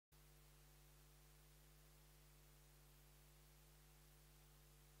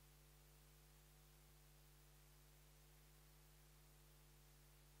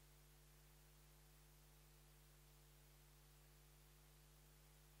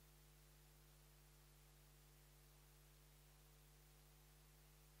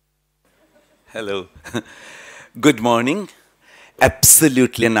Hello. Good morning.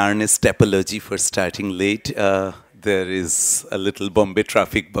 Absolutely an earnest apology for starting late. There is a little Bombay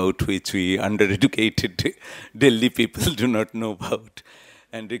traffic bout which we undereducated Delhi people do not know about.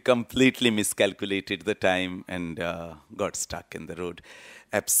 And we completely miscalculated the time and got stuck in the road.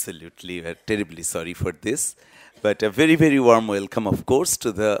 Absolutely. We're terribly sorry for this. But a very, very warm welcome, of course,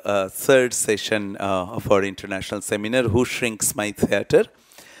 to the third session of our international seminar, Who Shrinks My Theatre?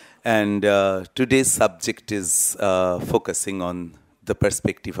 And today's subject is focusing on the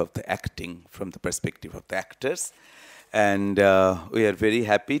perspective of the acting, from the perspective of the actors. And we are very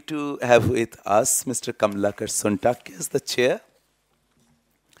happy to have with us Mr. KAMALAKAR SONTAKKE as the chair.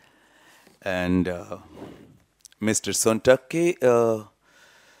 And Mr. SONTAKKE,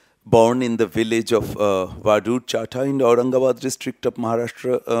 born in the village of Vadur Chata in the Aurangabad district of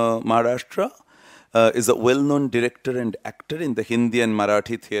Maharashtra, is a well-known director and actor in the Hindi and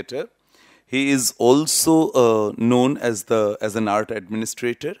Marathi theatre. He is also known as an art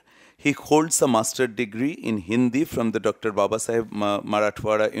administrator. He holds a master's degree in Hindi from the Dr. Babasaheb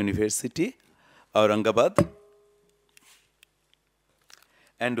Marathwada University, Aurangabad,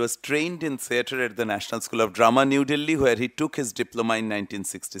 and was trained in theatre at the National School of Drama, New Delhi, where he took his diploma in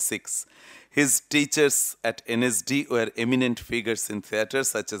 1966. His teachers at NSD were eminent figures in theatre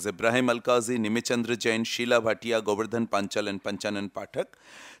such as Ibrahim Alkazi, Nimichandra Jain, Sheila Bhatia, Govardhan Panchal and Panchanan Pathak.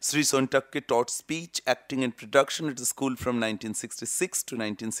 Sri Sontakke taught speech, acting and production at the school from 1966 to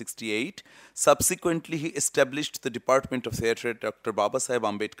 1968. Subsequently, he established the Department of Theatre at Dr. Babasaheb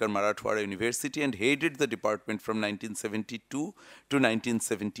Ambedkar Marathwada University and headed the department from 1972 to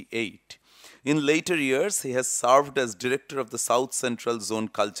 1978. In later years, he has served as director of the South Central Zone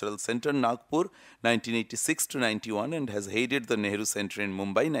Cultural Center, Nagpur, 1986 to 91, and has headed the Nehru Center in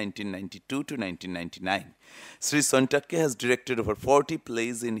Mumbai, 1992 to 1999. Sri Sontakke has directed over 40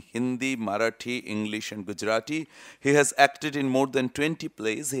 plays in Hindi, Marathi, English, and Gujarati. He has acted in more than 20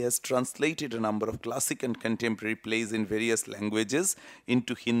 plays. He has translated a number of classic and contemporary plays in various languages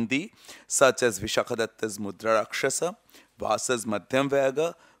into Hindi, such as Vishakadatta's Mudra Rakshasa, Vasa's Madhyam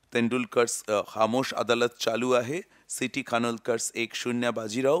Vyaga, Tendulkar's Hamosh Adalat Chalu Ahe, C.T. Khanolkar's Ek Shunya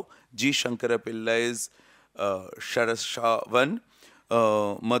Bajirao, G. Shankara Pillai's Sharashavan,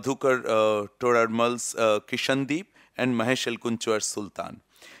 Madhukar Torarmal's Kishandeep, and Mahesh Elkunchwar's Sultan.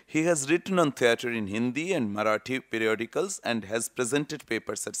 He has written on theatre in Hindi and Marathi periodicals and has presented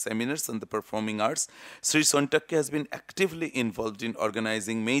papers at seminars on the performing arts. Sri Sontakke has been actively involved in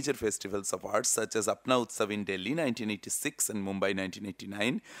organizing major festivals of arts such as Apna Utsav in Delhi 1986 and Mumbai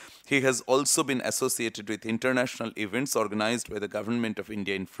 1989. He has also been associated with international events organized by the Government of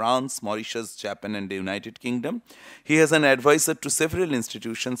India in France, Mauritius, Japan and the United Kingdom. He is an advisor to several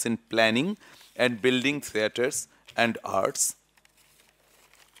institutions in planning and building theatres and arts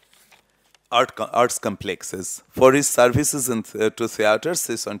complexes. For his services to theatre,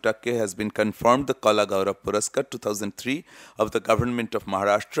 Sri Sontakke has been confirmed the Kala Gaurav Puraskar 2003 of the Government of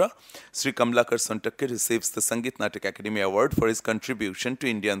Maharashtra. Sri KAMALAKAR SONTAKKE receives the Sangeet Natak Academy Award for his contribution to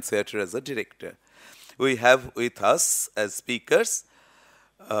Indian theatre as a director. We have with us as speakers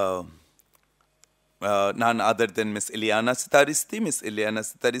none other than Miss LLEANA CITARISTRI. Miss LLEANA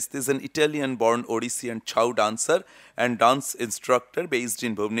CITARISTRI is an Italian-born Odissi and Chow dancer and dance instructor based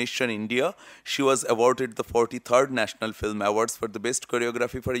in Bhubaneswar, India. She was awarded the 43rd National Film Awards for the Best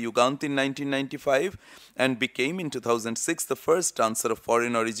Choreography for a Yugant in 1995 and became in 2006 the first dancer of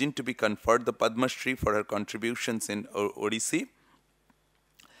foreign origin to be conferred the Padma Shri for her contributions in Odissi.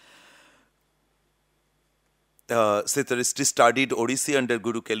 CITARISTRI studied Odissi under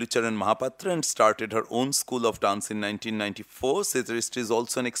Guru Kelucharan Mahapatra and started her own school of dance in 1994. CITARISTRI is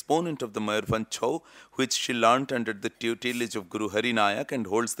also an exponent of the Mayurbhanj Chhau, which she learnt under the tutelage of Guru Hari Nayak and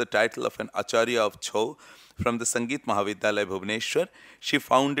holds the title of an Acharya of Chhau from the Sangeet Mahavidyalaya Bhubaneswar. She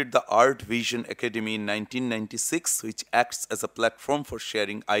founded the Art Vision Academy in 1996, which acts as a platform for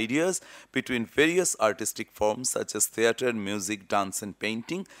sharing ideas between various artistic forms such as theatre, music, dance and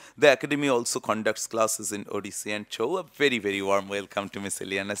painting. The Academy also conducts classes in Odissi and Chhau. A very, very warm welcome to Miss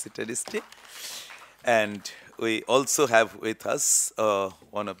LLEANA CITARISTRI. And we also have with us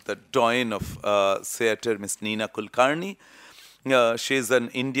one of the doyen of theatre, Miss NEENA KULKARNI. She is an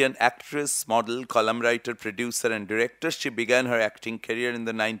Indian actress, model, column writer, producer and director. She began her acting career in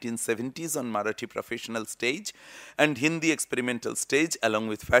the 1970s on Marathi professional stage and Hindi experimental stage along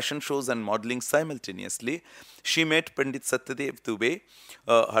with fashion shows and modeling simultaneously. She met Pandit Satyadev Dubey,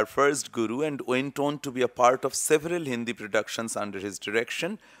 her first guru, and went on to be a part of several Hindi productions under his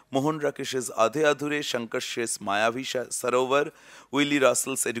direction. Mohan Rakesh's Adhe Adhure, Shankar Sheth's Mayavi Sarovar, Willie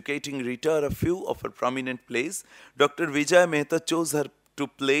Russell's Educating Rita are a few of her prominent plays. Dr. Vijay Mehta chose her to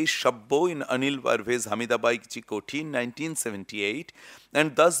play Shabbo in Anil Varve's Hamidabai Ki Koti in 1978,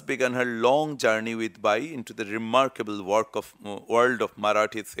 and thus began her long journey with Bai into the remarkable world of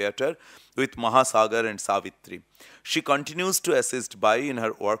Marathi theatre with Mahasagar and Savitri. She continues to assist Bai in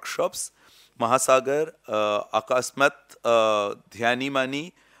her workshops. Mahasagar, Akasmat,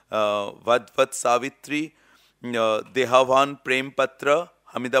 Dhyanimani, Vadvat Savitri, Dehavan Prem Patra,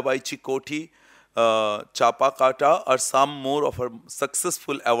 Hamidabai Chi Koti, Chapa Kata are some more of her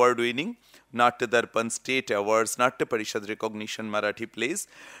successful award-winning Natya Darpan State Awards, Natya Parishad Recognition Marathi plays.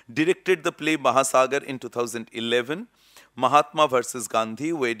 Directed the play Mahasagar in 2011, Mahatma vs.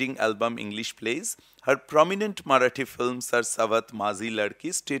 Gandhi Wedding Album English plays. Her prominent Marathi films are Savat Mazi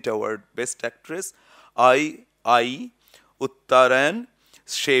Ladki, State Award Best Actress, I, Uttarayan,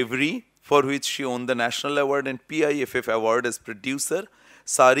 Shevri, for which she won the National Award and PIFF Award as producer,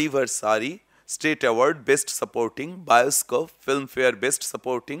 Sari Var Sari, State Award Best Supporting, Bioscope, Filmfare Best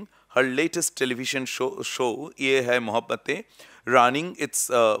Supporting. Her latest television show Ye Hai Mohabbatein, running its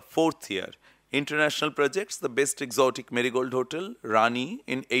 4th year. International projects, the Best Exotic Marigold Hotel, Rani,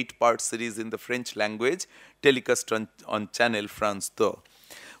 in 8-part series in the French language, telecast on Channel France 2.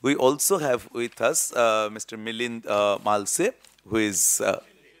 We also have with us Mr. Milind Malse, who is,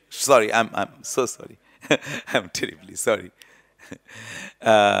 sorry, I'm so sorry. I'm terribly sorry.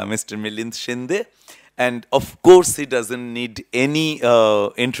 Mr. Milind Shinde. And of course, he doesn't need any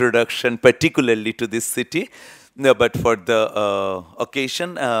introduction, particularly to this city. No, but for the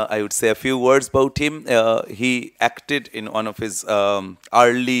occasion, I would say a few words about him. He acted in one of his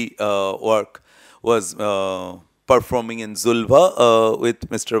early work, was performing in Zulva with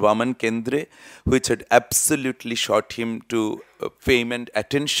Mr. Vaman Kendre, which had absolutely shot him to fame and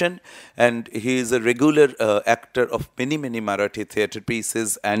attention. And he is a regular actor of many, many Marathi theatre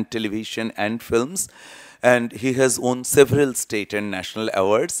pieces and television and films. And he has won several state and national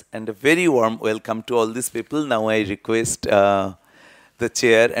awards. And a very warm welcome to all these people. Now I request the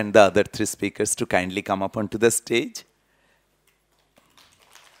chair and the other 3 speakers to kindly come up onto the stage.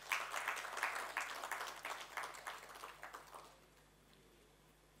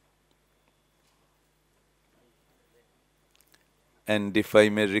 And if I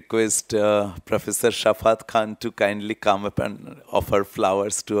may request Professor Shafat Khan to kindly come up and offer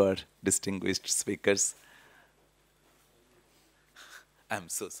flowers to our distinguished speakers. I'm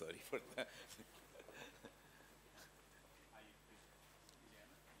so sorry for that.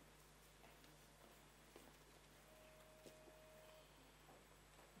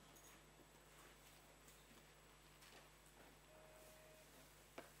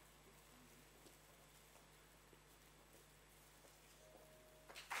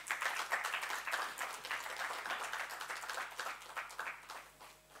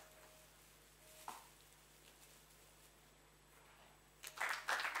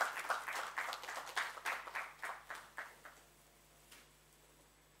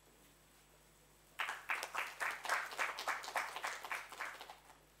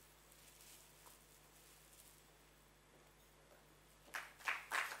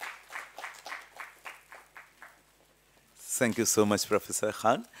 Thank you so much, Professor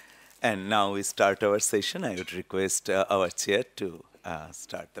Khan. And now we start our session. I would request our chair to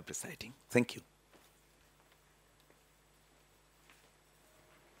start the presiding. Thank you.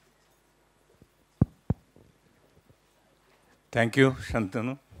 Thank you,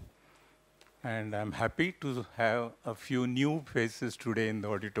 Shantanu. And I'm happy to have a few new faces today in the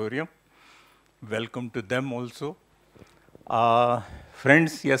auditorium. Welcome to them also.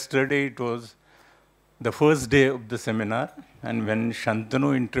 Friends, yesterday it was the first day of the seminar, and when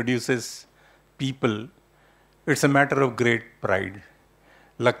Shantanu introduces people, it's a matter of great pride.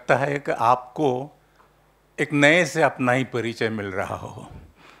 लगता है कि आपको एक नए से अपना ही परिचय मिल रहा हो.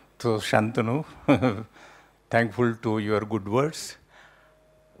 So Shantanu, thankful to your good words.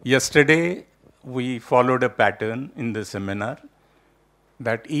 Yesterday, we followed a pattern in the seminar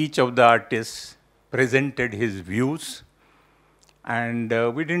that each of the artists presented his views, and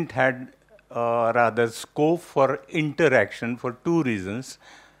we didn't had rather scope for interaction for 2 reasons.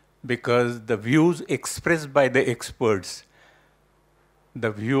 Because the views expressed by the experts,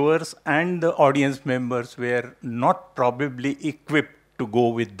 the viewers and the audience members were not probably equipped to go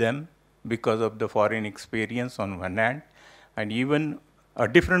with them because of the foreign experience on one hand, and even a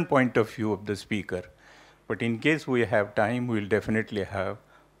different point of view of the speaker. But in case we have time, we'll definitely have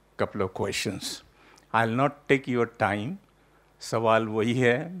a couple of questions. I'll not take your time. सवाल वही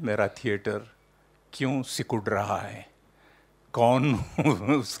है, मेरा theatre क्यों सिकुड़ रहा है, कौन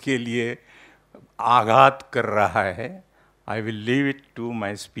उसके लिए आघात कर रहा है. I will leave it to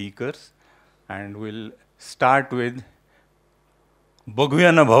my speakers and we'll start with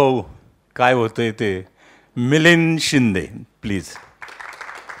बघूया ना भाऊ काय होतंय ते. Milind Shinde please.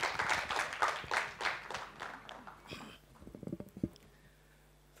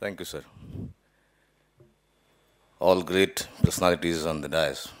 Thank you, sir. All great personalities on the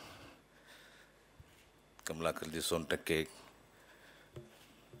dais. Kamalakar ji, SONTAKKE,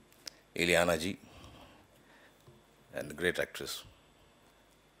 LLEANA ji, and the great actress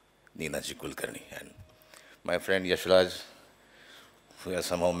NEENA ji KULKARNI, and my friend Yashraj, who is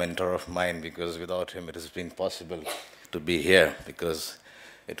somehow mentor of mine, because without him it has been possible to be here, because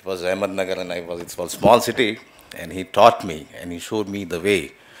it was Ahmednagar and it's a small city, and he taught me and he showed me the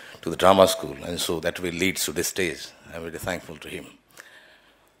way to the drama school, and so that way leads to this stage. I'm very thankful to him.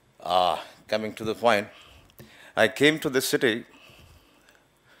 Coming to the point, I came to this city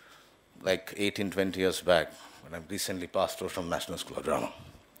like 18, 20 years back, when I recently passed out from National School of Drama.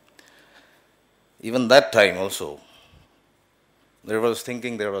 Even that time also, there was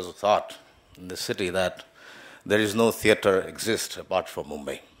a thought in the city that there is no theatre exists apart from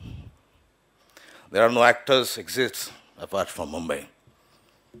Mumbai. There are no actors exist apart from Mumbai.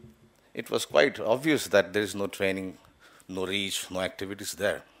 It was quite obvious that there is no training, no reach, no activities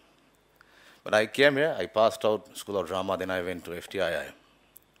there. But I came here, I passed out School of Drama, then I went to FTII.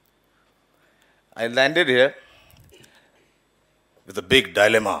 I landed here with a big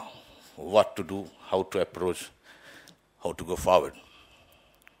dilemma, what to do, how to approach, how to go forward.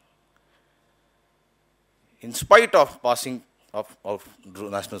 In spite of passing of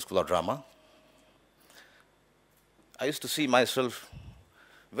National School of Drama, I used to see myself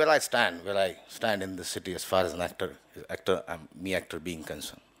where I stand in this city as far as an actor being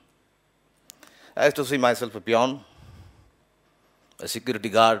concerned. I used to see myself a peon, a security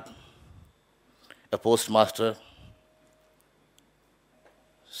guard, a postmaster.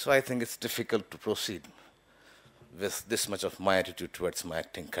 So I think it's difficult to proceed with this much of my attitude towards my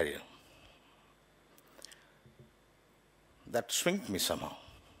acting career. That swinged me somehow.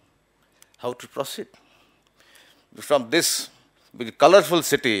 How to proceed? From this very colorful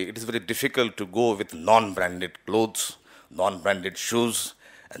city, it is very difficult to go with non-branded clothes, non-branded shoes,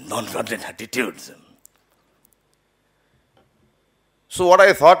 and non-branded attitudes. So what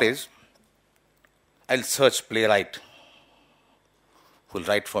I thought is, I'll search playwright who will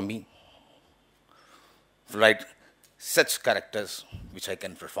write for me, who will write such characters which I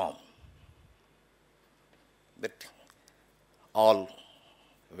can perform. But all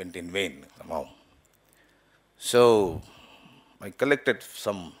went in vain somehow. So I collected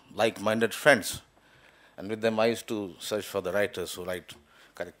some like-minded friends, and with them I used to search for the writers who write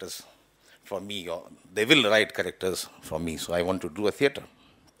characters for me, or they will write characters for me, so I want to do a theatre.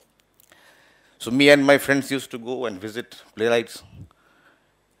 So me and my friends used to go and visit playwrights,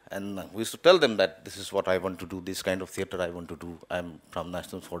 and we used to tell them that this is what I want to do, this kind of theatre I want to do. I'm from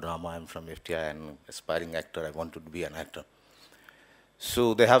National School of Drama, I'm from FTI, and aspiring actor, I want to be an actor.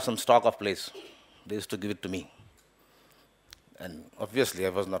 So they have some stock of plays. They used to give it to me. And obviously I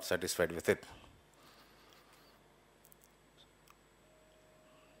was not satisfied with it.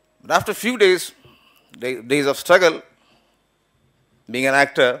 But after a few days of struggle, being an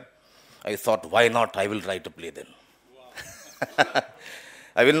actor, I thought, why not? I will write a play then. Wow.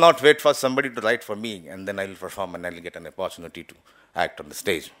 I will not wait for somebody to write for me, and then I will perform and I will get an opportunity to act on the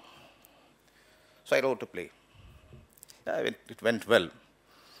stage. So I wrote a play. It went well.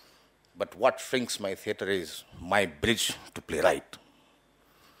 But what shrinks my theatre is my bridge to playwright,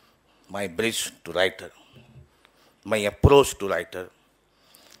 my bridge to writer, my approach to writer.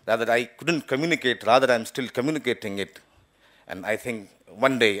 Rather, I couldn't communicate, rather I'm still communicating it, and I think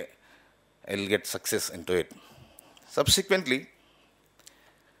one day I'll get success into it. Subsequently,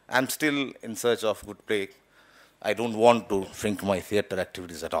 I'm still in search of good play. I don't want to shrink my theatre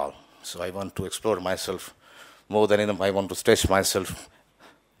activities at all. So I want to explore myself more than enough. I want to stretch myself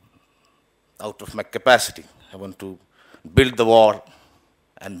out of my capacity. I want to build the wall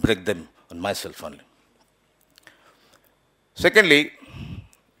and break them on myself only. Secondly,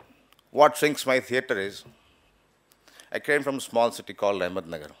 what shrinks my theatre is, I came from a small city called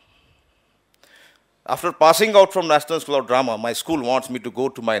Ahmednagar. After passing out from National School of Drama, my school wants me to go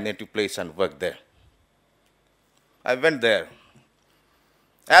to my native place and work there. I went there.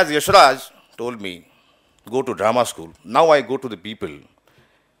 As Yashraj told me, go to drama school. Now I go to the people,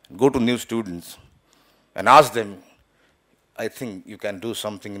 go to new students, and ask them, I think you can do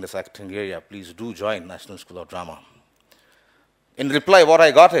something in this acting area. Please do join National School of Drama. In reply, what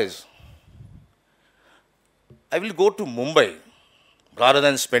I got is, I will go to Mumbai rather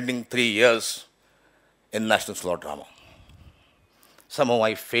than spending 3 years in National School of Drama. Somehow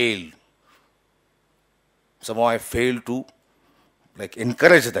I failed. Somehow I failed to like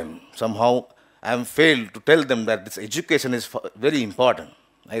encourage them. Somehow I am failed to tell them that this education is very important.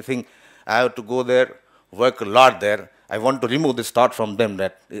 I think I have to go there, work a lot there. I want to remove this thought from them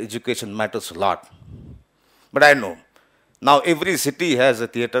that education matters a lot. But I know. Now every city has a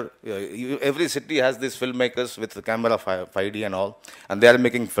theater, every city has these filmmakers with the camera 5D and all, and they are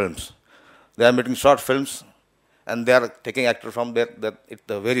making films. They are making short films, and they are taking actor from there,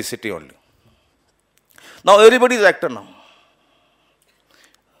 the very city only. Now everybody is actor now.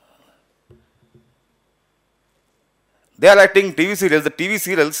 They are acting TV serials. The TV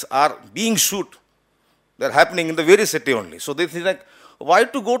serials are being shoot. They are happening in the very city only. So they think like, why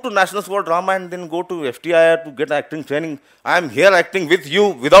to go to National School of Drama and then go to FTI to get acting training? I am here acting with you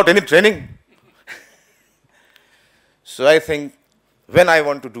without any training. So I think when I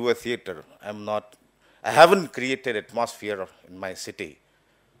want to do a theater, I haven't created atmosphere in my city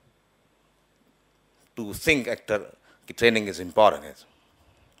to think actor training is important.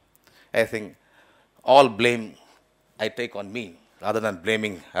 I think all blame I take on me rather than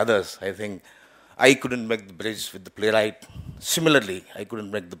blaming others. I think I couldn't make the bridge with the playwright. Similarly, I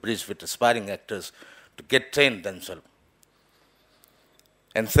couldn't make the bridge with aspiring actors to get trained themselves.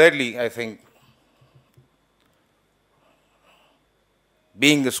 And thirdly, I think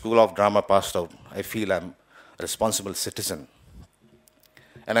being a School of Drama passed out, I feel I'm a responsible citizen.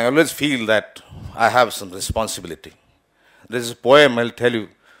 And I always feel that I have some responsibility. There's a poem I'll tell you,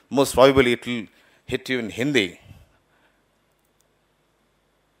 most probably it will hit you in Hindi.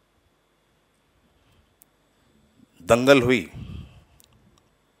 दंगल हुई,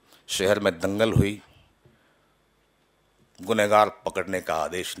 शहर में दंगल हुई, गुनहगार पकड़ने का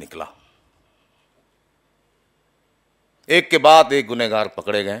आदेश निकला। एक के बाद एक गुनहगार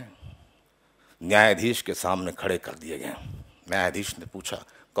पकड़े गए, न्यायाधीश के सामने खड़े कर दिए गए। न्यायाधीश ने पूछा,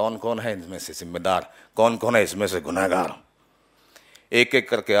 कौन कौन है इनमें से जिम्मेदार, कौन कौन है इसमें से गुनहगार? एक एक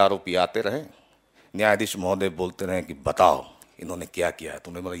करके आरोपी आते रहे। न्यायाधीश महोदय बोलते रहे कि बताओ इन्होंने क्या किया है।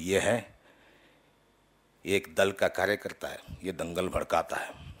 तुमने बोला ये है, एक दल का कार्यकर्ता है, ये दंगल भड़काता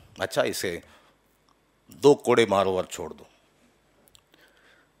है। अच्छा, इसे 2 कोड़े मारो और छोड़ दो।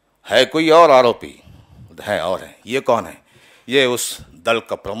 है कोई और आरोपी? है, और है। ये कौन है? ये उस दल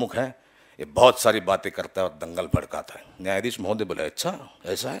का प्रमुख है, ये बहुत सारी बातें करता है और दंगल भड़काता है। न्यायाधीश महोदय बोले, अच्छा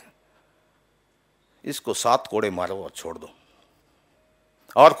ऐसा है, इसको 7 कोड़े मारो और छोड़ दो।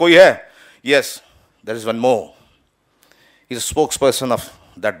 और कोई है? Yes, there is one more, he is spokes person of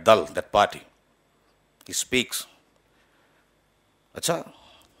that दल, दैट पार्टी, ही स्पीक्स। अच्छा,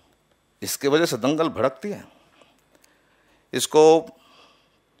 इसके वजह से दंगल भड़कती है, इसको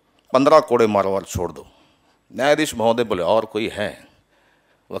 15 कोड़े मारो और छोड़ दो। न्यायाधीश महोदय बोले, और कोई है?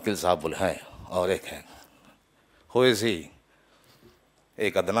 वकील साहब बोले, है, और एक है। Who is he?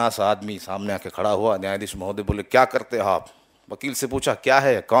 एक अदना सा आदमी सामने आके खड़ा हुआ। न्यायाधीश महोदय बोले, क्या करते हो आप? वकील से पूछा, क्या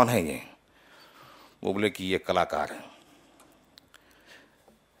है, कौन है ये? वो बोले कि ये कलाकार है।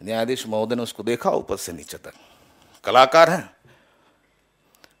 न्यायाधीश महोदय ने उसको देखा ऊपर से नीचे तक, कलाकार है,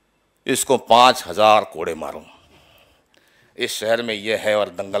 इसको 5000 कोड़े मारो। इस शहर में ये है और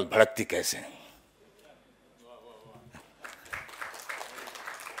दंगल भड़कती कैसे?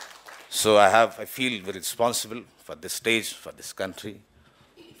 So I feel very responsible for this stage, for this country,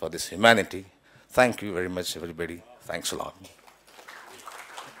 for this humanity. Thank you very much, everybody. Thanks a lot.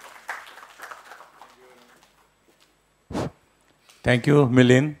 Thank you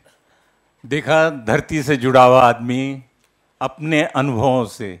Milind. देखा, धरती से जुड़ा हुआ आदमी अपने अनुभवों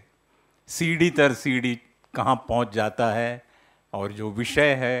से सीढ़ी दर सीढ़ी कहाँ पहुँच जाता है और जो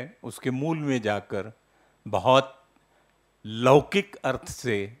विषय है उसके मूल में जाकर बहुत लौकिक अर्थ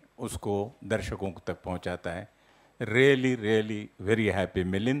से उसको दर्शकों तक पहुँचाता है। Really really very happy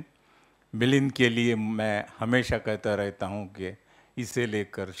Milind. Milind के लिए मैं हमेशा कहता रहता हूँ कि इसे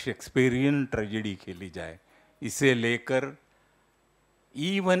लेकर शेक्सपियरियन ट्रेजेडी खेली जाए, इसे लेकर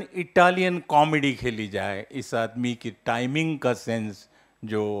इवन इटालियन कॉमेडी खेली जाए। इस आदमी की टाइमिंग का सेंस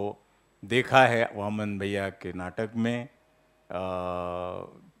जो देखा है वामन भैया के नाटक में,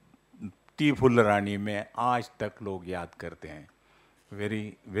 टी फुल्लरानी में, आज तक लोग याद करते हैं।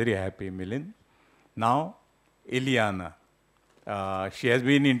 Very very happy Milind. Now Ileana, she has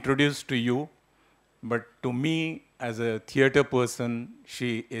been introduced to you, but to me as a theater person,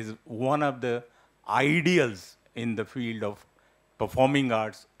 she is one of the ideals in the field of performing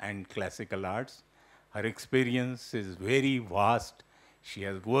arts and classical arts. Her experience is very vast. She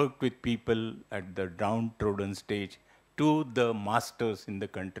has worked with people at the downtrodden stage to the masters in the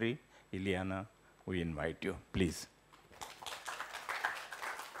country. Ileana, we invite you, please.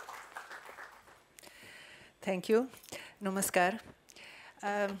 Thank you. Namaskar.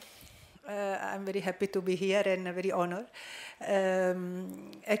 I'm very happy to be here and very honored.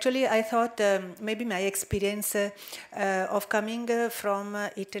 Actually, I thought maybe my experience of coming from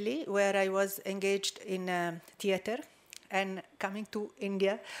Italy, where I was engaged in theater, and coming to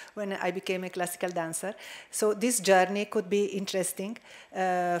India when I became a classical dancer. So this journey could be interesting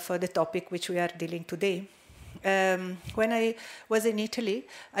for the topic which we are dealing today. When I was in Italy,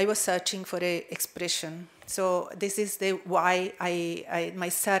 I was searching for an expression. So this is the why my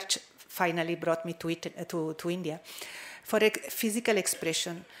search finally brought me to India. For a physical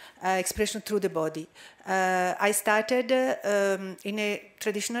expression, expression through the body. I started in a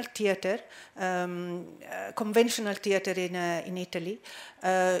traditional theater, conventional theater in Italy.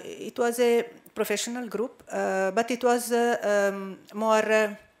 It was a professional group, but it was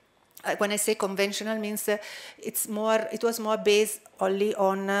more. When I say conventional, means it was more based only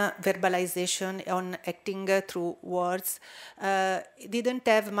on verbalization, on acting through words. It didn't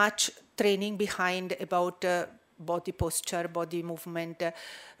have much training behind about body posture, body movement,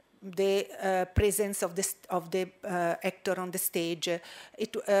 the presence of the actor on the stage,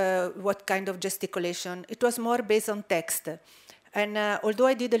 what kind of gesticulation. It was more based on text. And although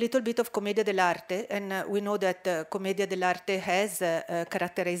I did a little bit of commedia dell'arte, and we know that commedia dell'arte has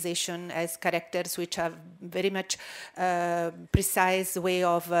characterization as characters which have very much precise way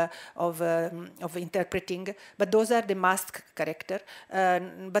of interpreting, but those are the masked character.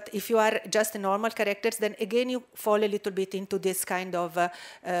 But if you are just normal characters, then again you fall a little bit into this kind of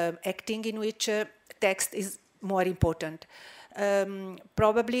acting in which text is more important.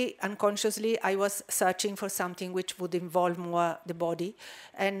 Probably unconsciously, I was searching for something which would involve more the body,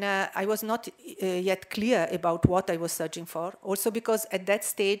 and I was not yet clear about what I was searching for. Also because at that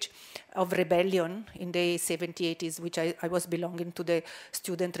stage of rebellion in the 70s, 80s, which I was belonging to the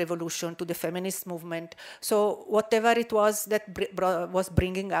student revolution, to the feminist movement. So whatever it was that was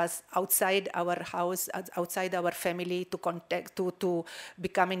bringing us outside our house, outside our family, to contact, to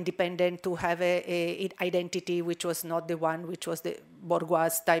become independent, to have a identity which was not the one which was the bourgeois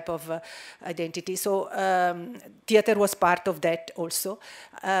type of identity. So theater was part of that also.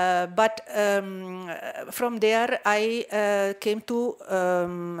 But from there, I came to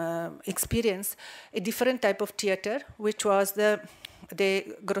experience a different type of theater, which was the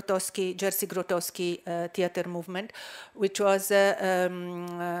Grotowski, Jerzy Grotowski theater movement, which was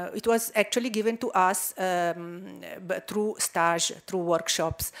it was actually given to us through stage, through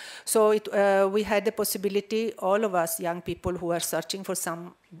workshops. So we had the possibility, all of us young people who are searching for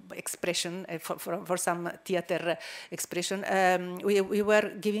some expression, for some theater expression, we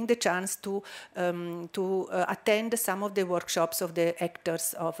were giving the chance to attend some of the workshops of the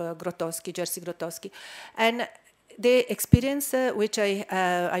actors of Grotowski, Jerzy Grotowski, and the experience which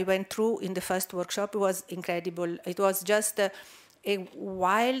I went through in the first workshop was incredible. It was just a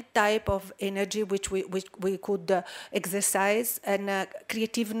wild type of energy which we could exercise, and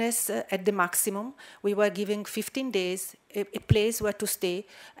creativeness at the maximum. We were giving 15 days, a place where to stay,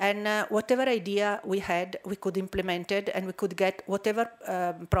 and whatever idea we had, we could implement it, and we could get whatever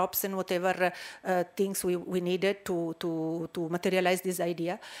props and whatever things we needed to materialize this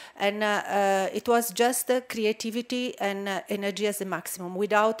idea. And it was just creativity and energy as a maximum,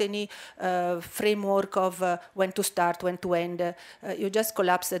 without any framework of when to start, when to end. You just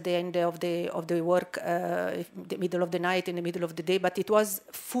collapse at the end of the work, the middle of the night, in the middle of the day. But it was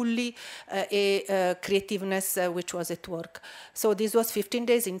fully a creativeness which was at work. So this was 15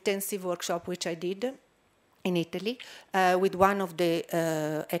 days intensive workshop which I did in Italy with one of the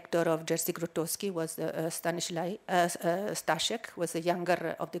actor of Jerzy Grotowski, was Stanislaw Staszek, was the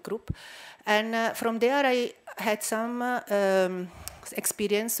younger of the group. And from there I had some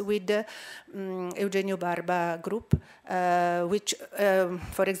experience with the Eugenio Barba group, which,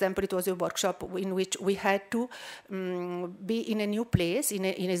 for example, it was a workshop in which we had to be in a new place, in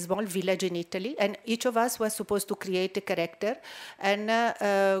a small village in Italy, and each of us was supposed to create a character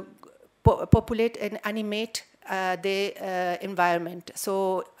and populate and animate the environment.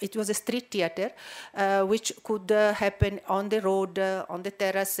 So it was a street theater which could happen on the road, on the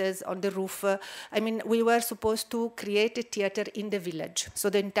terraces, on the roof. I mean, we were supposed to create a theater in the village. So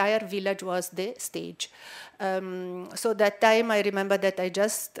the entire village was the stage. So that time I remember that I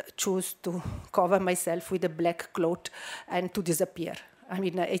just chose to cover myself with a black cloth and to disappear. I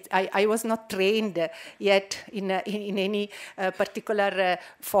mean, I was not trained yet in any particular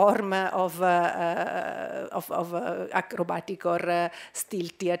form of acrobatic or still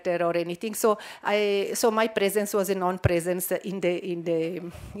theater or anything. So my presence was a non-presence in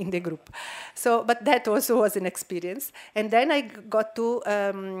the group. So, but that also was an experience. And then I got to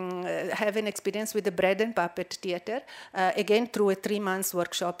have an experience with the bread and puppet theater, again through a 3-month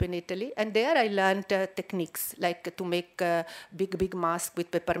workshop in Italy. And there I learned techniques like to make big mask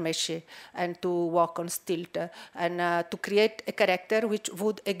with paper mache and to walk on stilt and to create a character which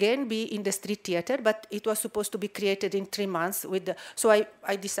would again be in the street theater, but it was supposed to be created in 3 months. So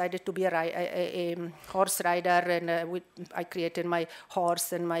I decided to be a horse rider, and I created my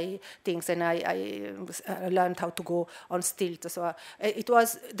horse and my things, and I learned how to go on stilt. So it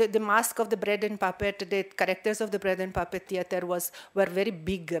was the mask of the bread and puppet, the characters of the bread and puppet theater were very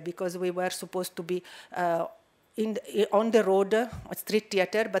big, because we were supposed to be on the road, street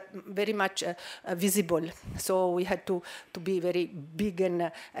theater, but very much visible. So we had to be very big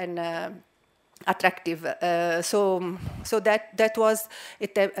and attractive. So that was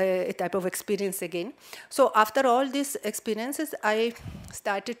a type of experience again. So after all these experiences, I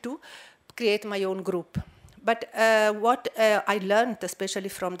started to create my own group. But what I learned, especially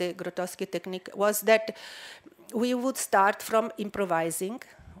from the Grotowski technique, was that we would start from improvising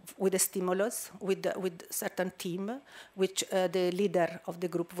with a stimulus, with certain theme, which the leader of the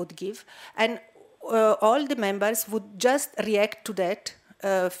group would give. And all the members would just react to that,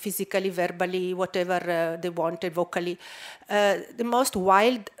 physically, verbally, whatever they wanted, vocally. The most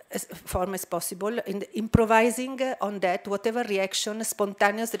wild form as possible, in improvising on that, whatever reaction,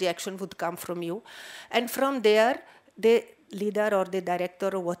 spontaneous reaction would come from you. And from there, the leader or the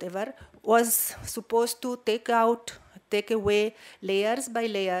director or whatever was supposed to take away layers by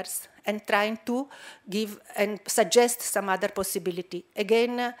layers and trying to give and suggest some other possibility.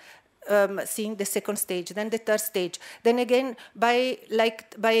 Again, seeing the second stage, then the third stage, then again by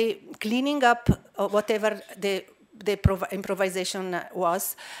cleaning up whatever the improvisation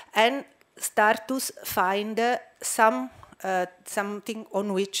was, and start to find something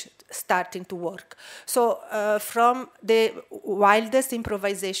on which starting to work. So from the wildest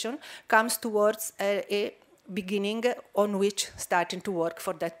improvisation comes towards a beginning on which starting to work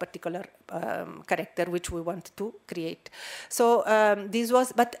for that particular character which we want to create. So this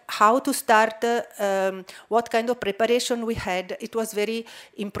was, but how to start, what kind of preparation we had, it was very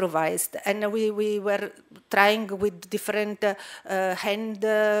improvised. And we were trying with different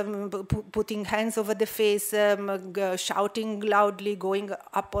putting hands over the face, shouting loudly, going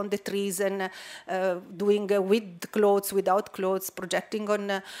up on the trees, and doing with clothes, without clothes, projecting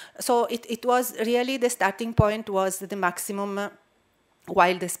on. So it was really, the starting point was the maximum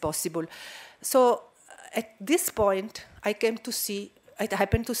wild as possible. So at this point, I happened to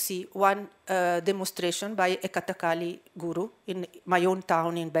see one demonstration by a Kathakali guru in my own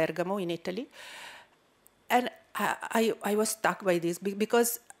town in Bergamo, in Italy. And I was struck by this,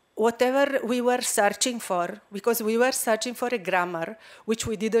 because whatever we were searching for, because we were searching for a grammar which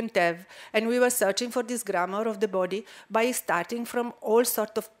we didn't have, and we were searching for this grammar of the body by starting from all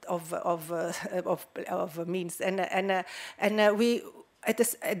sorts of means, and we at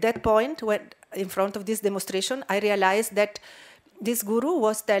that point, when in front of this demonstration, I realized that this guru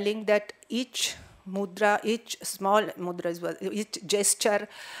was telling that each mudra, each small mudra, each gesture,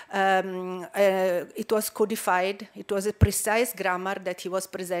 it was codified. It was a precise grammar that he was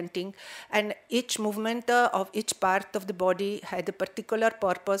presenting, and each movement of each part of the body had a particular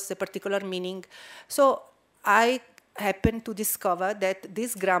purpose, a particular meaning. So I happened to discover that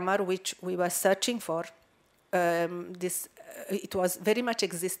this grammar which we were searching for, it was very much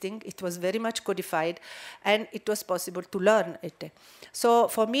existing, it was very much codified, and it was possible to learn it. So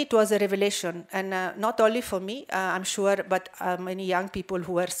for me, it was a revelation, and not only for me, I'm sure, but many young people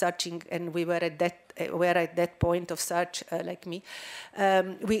who were searching, and we were at that point of search, like me.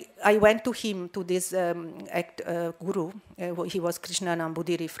 I went to him, to this guru. He was Krishna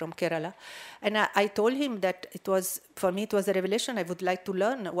Nambudiri from Kerala, and I told him that for me it was a revelation. I would like to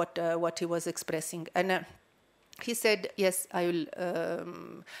learn what he was expressing, and he said, yes, I'm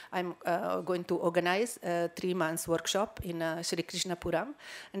going to organize a 3-month workshop in Sri Krishnapuram,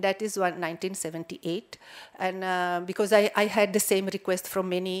 and that is 1978. And because I had the same request from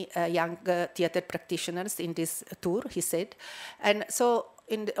many young theater practitioners in this tour, he said. And so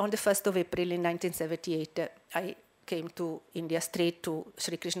on the 1st of April in 1978, I came to India, straight to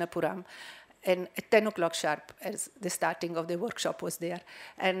Sri Krishnapuram. and at 10 o'clock sharp, as the starting of the workshop was there.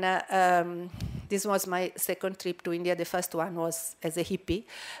 And this was my second trip to India. The first one was as a hippie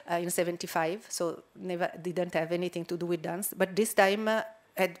in 75, so didn't have anything to do with dance. But this time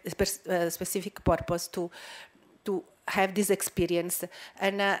had a specific purpose to have this experience.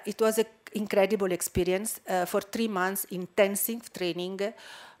 And it was an incredible experience for 3 months, intensive training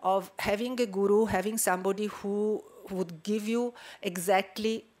of having a guru, having somebody who would give you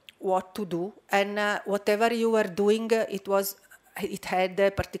exactly what to do, and whatever you were doing, it had a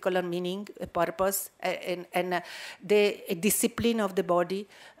particular meaning, a purpose, and the discipline of the body,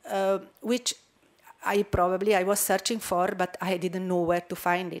 which I was searching for, but I didn't know where to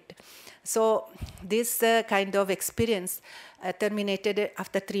find it. So this kind of experience terminated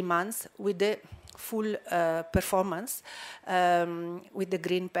after 3 months with the full performance with the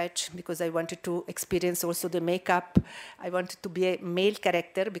green patch, because I wanted to experience also the makeup. I wanted to be a male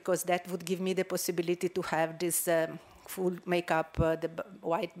character because that would give me the possibility to have this full makeup, the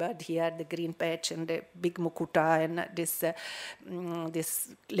white bird here, the green patch, and the big mukuta, and this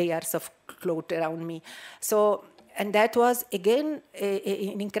layers of cloth around me. So, and that was again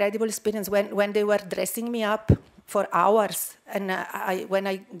an incredible experience when they were dressing me up for hours, and when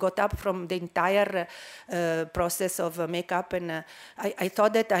I got up from the entire process of makeup, and I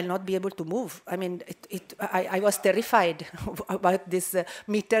thought that I'll not be able to move. I mean, I was terrified about these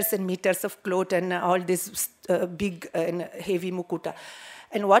meters and meters of cloth and all this big and heavy mukuta.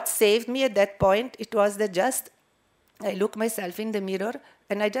 And what saved me at that point, it was that I looked myself in the mirror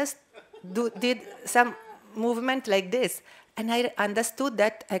and I just did some movement like this, and I understood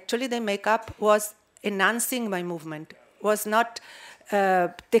that actually the makeup was enhancing my movement, was not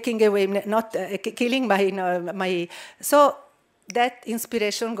taking away, not killing my. So that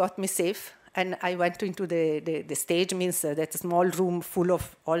inspiration got me safe, and I went into the stage, means that small room full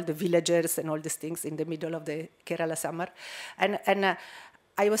of all the villagers and all these things in the middle of the Kerala summer, and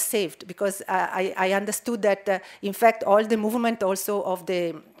I was saved because I understood that in fact all the movement also of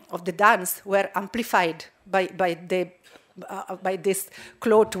the dance were amplified by this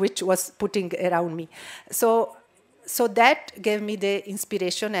cloth which was putting around me. So that gave me the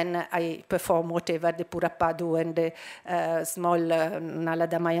inspiration, and I performed whatever, the Purappadu and the small Nala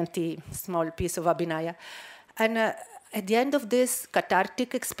Damayanti, small piece of Abhinaya. And at the end of this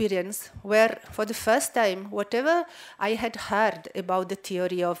cathartic experience, where for the first time, whatever I had heard about the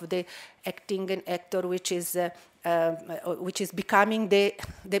theory of the acting and actor, which is becoming the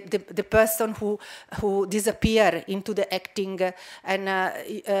person who disappear into the acting, and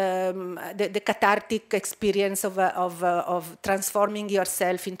the cathartic experience of transforming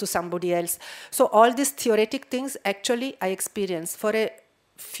yourself into somebody else. So all these theoretic things, actually, I experienced. For a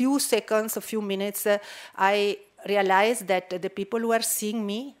few seconds, a few minutes, I realized that the people who are seeing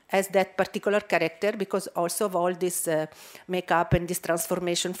me as that particular character, because also of all this makeup and this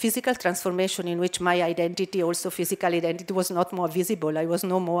transformation, physical transformation, in which my identity, also physical identity, was not more visible. I was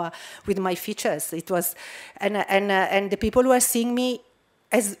no more with my features. It was, and the people who are seeing me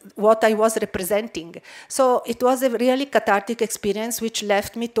as what I was representing. So it was a really cathartic experience, which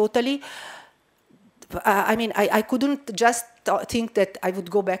left me totally. I mean, I couldn't just think that I would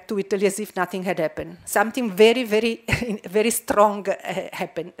go back to Italy as if nothing had happened. Something very, very, very strong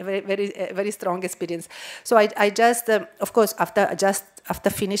happened. Very strong experience. So I just, of course, after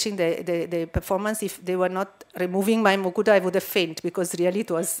finishing the performance, if they were not removing my mukuta, I would have fainted, because really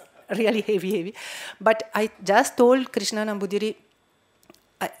it was really heavy. But I just told Krishna Nambudiri,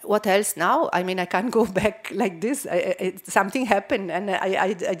 what else now? I mean, I can't go back like this. Something happened, and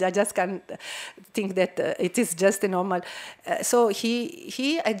I just can't think that it is just a normal. So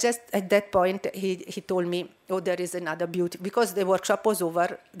I just at that point he told me, oh, there is another beauty, because the workshop was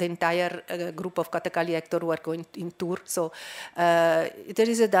over. The entire group of Kathakali actors were going in tour. So there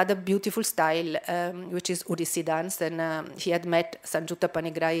is another beautiful style which is Odissi dance, and he had met Sanjutta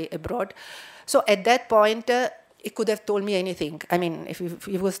Panigrai abroad. So at that point. He could have told me anything. I mean, if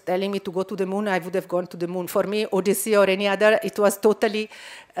he was telling me to go to the moon, I would have gone to the moon. For me, Odyssey or any other, it was totally,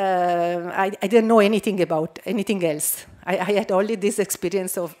 I didn't know anything about anything else. I had only this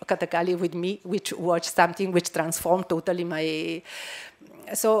experience of Kathakali with me, which was something which transformed totally my...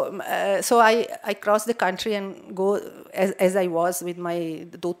 So I crossed the country and go as I was, with my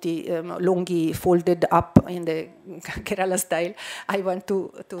dhoti, longi folded up in the Kerala style. I went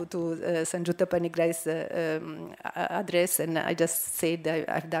to Sanjutta Panigrai's address, and I just said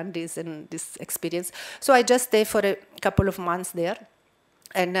I've done this and this experience. So I just stayed for a couple of months there.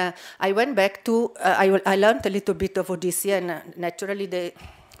 And I went back to, I learned a little bit of Odissi, and naturally the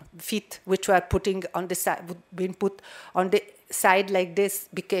feet which were putting on the side, being put on the side like this,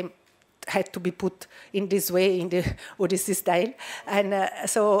 became had to be put in this way, in the Odissi style. And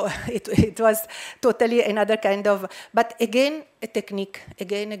so it was totally another kind of, but again, a technique,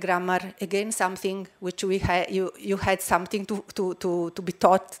 again, a grammar, again, something which we had, you had something to be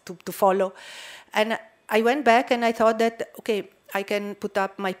taught, to follow. And I went back and I thought that, okay, I can put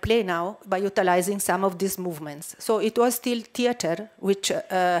up my play now by utilizing some of these movements. So it was still theater, which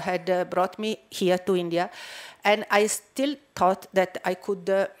had brought me here to India. And I still thought that I could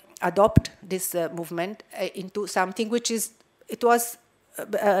adopt this movement into something which is, it was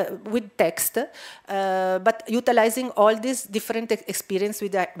with text, but utilizing all these different experience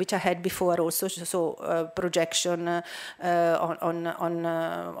which I had before also, so projection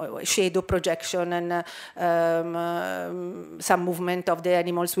on shadow projection and some movement of the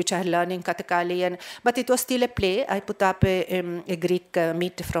animals which I learned in Kathakali, but it was still a play. I put up a Greek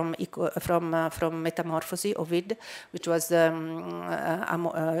myth from Metamorphosis, Ovid, which was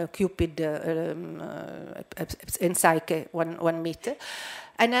Cupid and Psyche, one myth.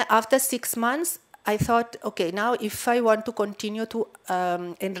 And after 6 months, I thought, okay, now if I want to continue to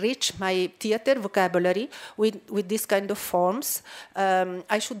enrich my theater vocabulary with this kind of forms,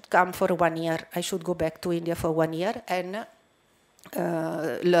 I should come for 1 year. I should go back to India for 1 year and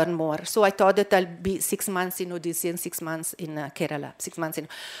learn more. So I thought that I'll be 6 months in Odissi and 6 months in Kerala. 6 months in.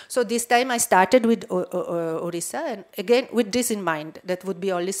 So this time I started with Orissa, and again with this in mind, that would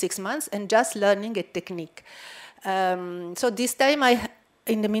be only 6 months and just learning a technique. So this time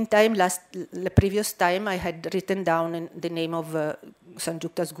in the meantime, the previous time, I had written down the name of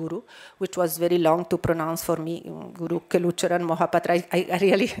Sanjukta's guru, which was very long to pronounce for me, Guru Kelucharan Mohapatra. I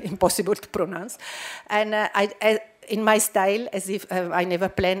really impossible to pronounce. And I in my style, as if I never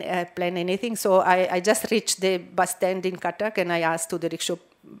plan anything, so I just reached the bus stand in Cuttack and I asked to the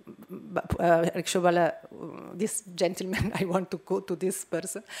rickshawala, this gentleman, I want to go to this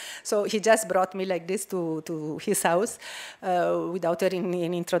person. So he just brought me like this to his house without any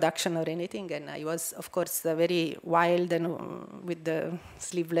introduction or anything. And I was, of course, very wild and with the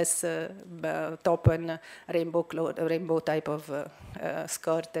sleeveless top and rainbow type of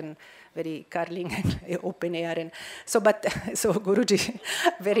skirt and very curling and open air, and so Guruji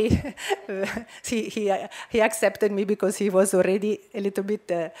very he accepted me because he was already a little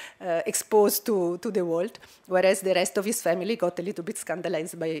bit exposed to the world, whereas the rest of his family got a little bit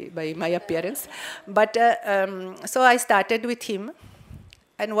scandalized by my appearance. But so I started with him,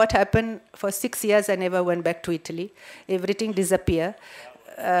 and what happened, for 6 years I never went back to Italy. Everything disappeared.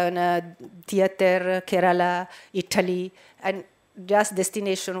 Theater, Kerala, Italy, and just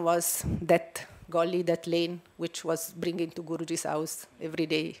destination was that gully, that lane, which was bringing to Guruji's house every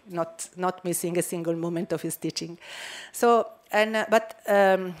day, not missing a single moment of his teaching. So, and but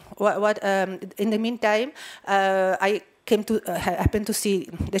in the meantime, I came to happened to see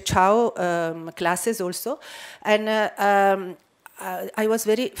the Chow classes also, and I was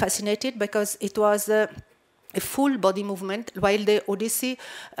very fascinated because it was a full body movement, while the Odissi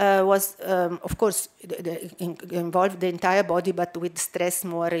was, of course, involved the entire body, but with stress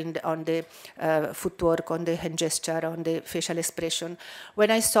more on the footwork, on the hand gesture, on the facial expression.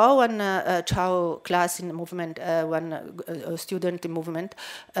 When I saw one Chow class in movement, one student in movement,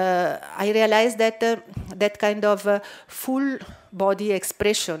 I realized that that kind of full body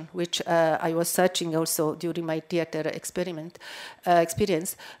expression, which I was searching also during my theater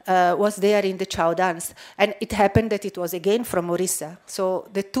experience, was there in the Chow dance. And it happened that it was again from Orissa. So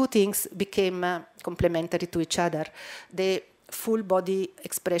the two things became complementary to each other. The full body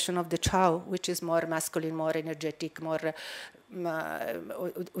expression of the Chow, which is more masculine, more energetic, more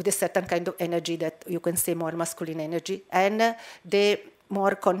with a certain kind of energy that you can say more masculine energy, and the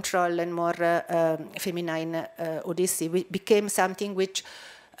more control and more feminine Odissi became something which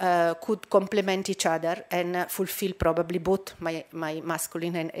could complement each other and fulfill probably both my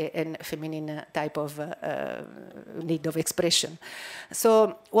masculine and feminine type of need of expression.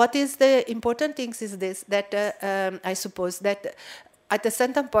 So what is the important thing is this, that I suppose that at a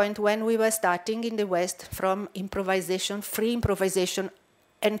certain point when we were starting in the West from improvisation, free improvisation,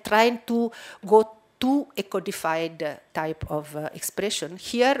 and trying to go to a codified type of expression,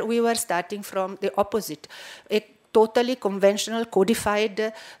 here we were starting from the opposite, a totally conventional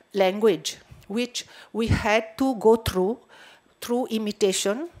codified language, which we had to go through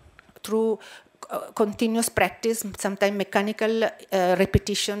imitation, through continuous practice, sometimes mechanical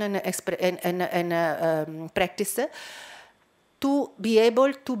repetition and practice, to be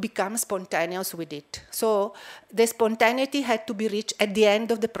able to become spontaneous with it. So the spontaneity had to be reached at the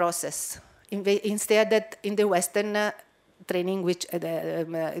end of the process. Instead that in the Western training which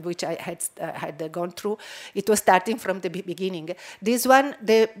I had gone through, it was starting from the beginning. This one,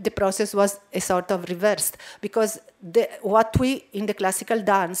 the process was a sort of reversed, because what we in the classical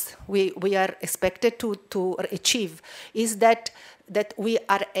dance we are expected to achieve is that we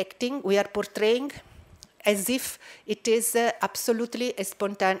are acting, we are portraying as if it is absolutely a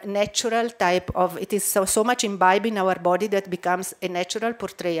spontaneous, natural type of, it is so much imbibed in our body that becomes a natural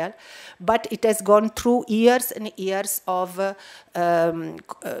portrayal, but it has gone through years and years of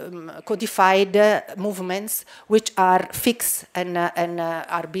codified movements which are fixed and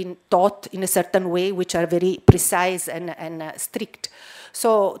are being taught in a certain way, which are very precise and strict.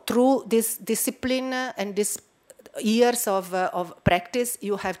 So through this discipline and this years of practice,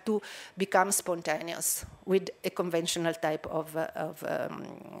 you have to become spontaneous with a conventional type of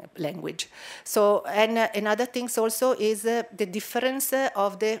language. So, and another thing also is the difference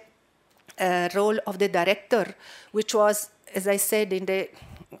of the role of the director, which was, as I said, in the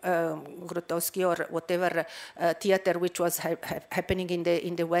Grotowski or whatever theater which was happening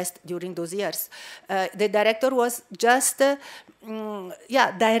in the West during those years. The director was just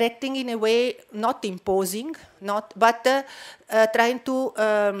directing in a way, not imposing, but trying to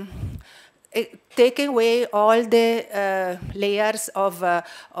take away all the layers of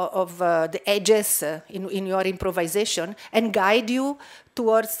the edges in your improvisation and guide you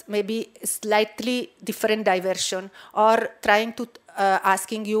towards maybe slightly different diversion, or trying to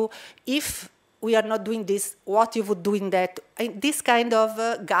asking you, if we are not doing this, what you would do in that. And this kind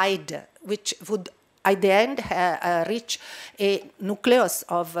of guide, which would at the end reach a nucleus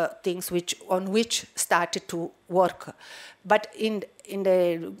of things on which started to work. But in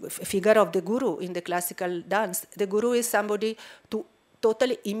the figure of the guru in the classical dance, the guru is somebody to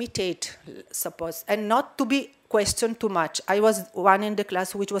totally imitate, suppose, and not to be questioned too much. I was one in the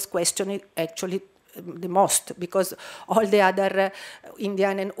class which was questioning actually the most, because all the other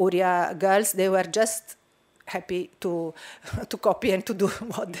Indian and Oriya girls, they were just happy to copy and to do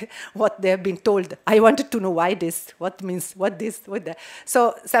what they have been told. I wanted to know why this, what this, what that.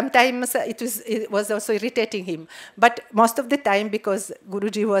 So sometimes it was also irritating him. But most of the time, because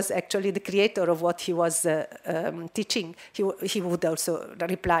Guruji was actually the creator of what he was teaching, he would also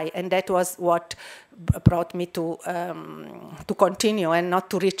reply, and that was what brought me to continue and not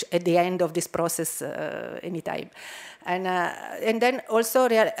to reach at the end of this process anytime. And then also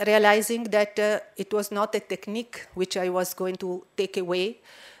realizing that it was not a technique which I was going to take away,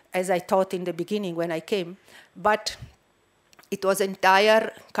 as I thought in the beginning when I came, but it was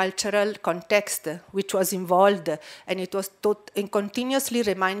entire cultural context which was involved, and it was continuously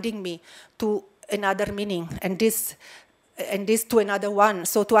reminding me to another meaning, and this to another one.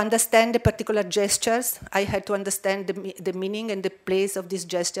 So to understand the particular gestures, I had to understand the meaning and the place of this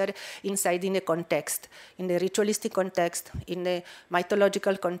gesture inside in a context, in the ritualistic context, in the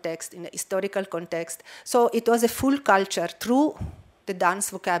mythological context, in the historical context. So it was a full culture through the dance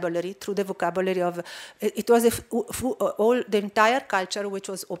vocabulary, through the vocabulary of, it was the entire culture which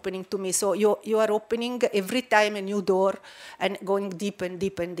was opening to me. So you are opening every time a new door and going deep and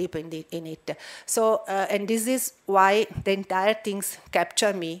deep and deep in it. So, and this is why the entire things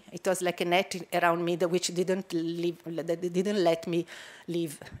capture me. It was like a net around me which didn't let me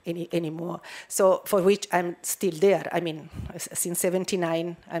leave anymore. So for which I'm still there. I mean, since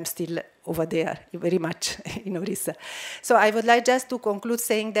 79, I'm still over there, very much in Orissa. So I would like just to conclude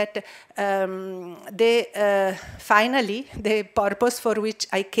saying that finally, the purpose for which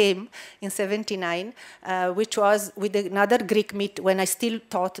I came in 79, which was with another Greek myth, when I still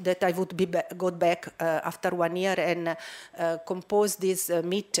thought that I would go back after 1 year and compose this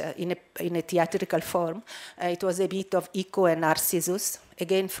myth in a theatrical form. It was a myth of Echo and Narcissus,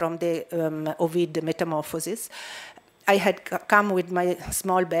 again from the Ovid Metamorphosis. I had come with my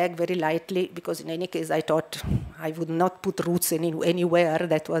small bag very lightly, because in any case I thought I would not put roots anywhere.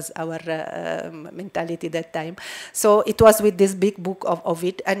 That was our mentality that time. So it was with this big book of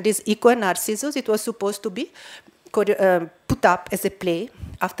it, and this Echo and Narcissus, it was supposed to be put up as a play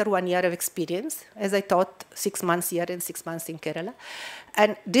after 1 year of experience, as I thought, 6 months here and 6 months in Kerala.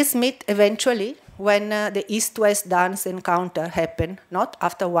 And this myth eventually, when the East-West dance encounter happened, not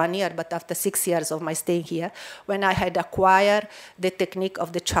after 1 year, but after 6 years of my staying here, when I had acquired the technique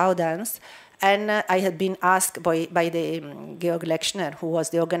of the Chow dance, and I had been asked by the Georg Lechner, who was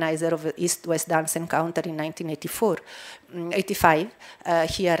the organizer of the East-West Dance Encounter in 1985,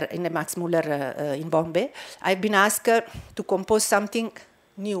 here in the Max Muller in Bombay. I've been asked to compose something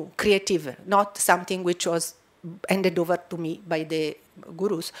new, creative, not something which was handed over to me by the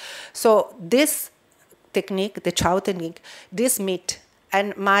gurus. So this technique, the Chow technique, this myth,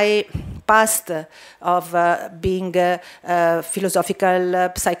 And my past of being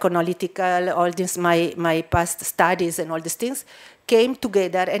philosophical, psychoanalytical, all this, my past studies and all these things came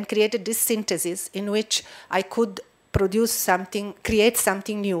together and created this synthesis in which I could produce something, create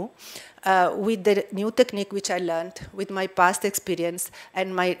something new with the new technique which I learned, with my past experience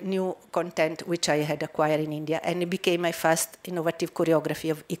and my new content which I had acquired in India. And it became my first innovative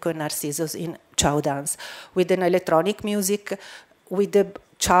choreography of Eco Narcissus in Chow dance, with an electronic music, with the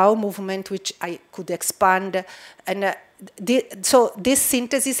Chow movement which I could expand. And so this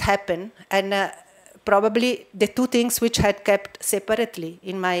synthesis happened, and probably the two things which I had kept separately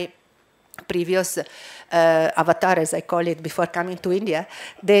in my previous avatar, as I call it, before coming to India,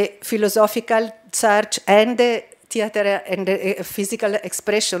 the philosophical search and the theater and the physical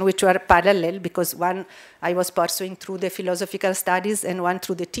expression, which were parallel, because one I was pursuing through the philosophical studies and one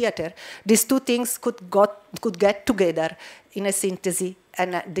through the theater. These two things could get together in a synthesis,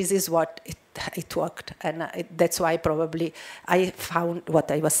 and this is what it worked. And that's why probably I found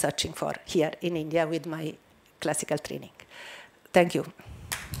what I was searching for here in India with my classical training. Thank you.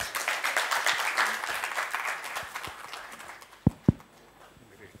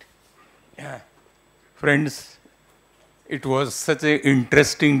 Friends, it was such an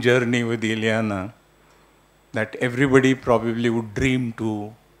interesting journey with LLEANA that everybody probably would dream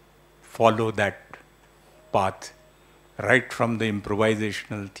to follow that path, right from the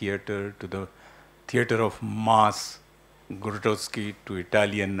improvisational theater to the theater of mass, Grotowski, to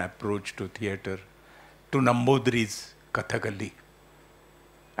Italian approach to theater, to Nambudri's Kathakali.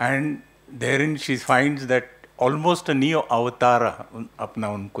 And therein she finds that almost a neo avatara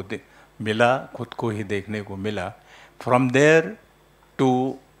apna unko mila, khud ko hi dekhne ko mila. From there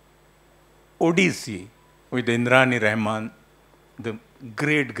to Odissi with Indrani Rahman, the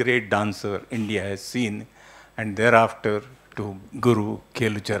great dancer India has seen, and thereafter to Guru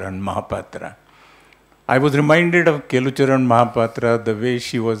Kelucharan Mahapatra. I was reminded of Kelucharan Mahapatra, the way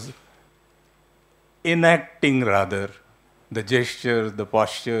she was enacting rather the gestures, the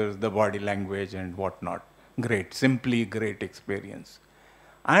postures, the body language and whatnot. Great, simply great experience.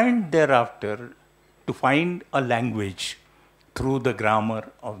 And thereafter, to find a language through the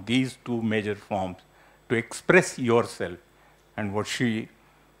grammar of these two major forms to express yourself. And what she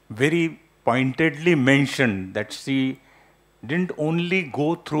very pointedly mentioned, that she didn't only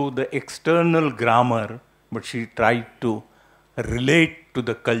go through the external grammar, but she tried to relate to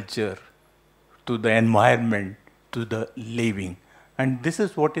the culture, to the environment, to the living. And this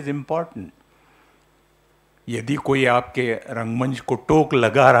is what is important. यदि कोई आपके रंगमंच को टोक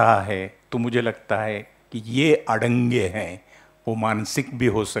लगा रहा है तो मुझे लगता है कि ये अड़ंगे हैं, वो मानसिक भी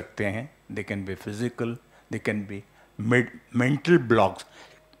हो सकते हैं, they can be physical, they can be mental blocks,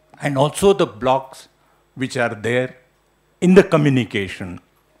 and also the blocks which are there in the communication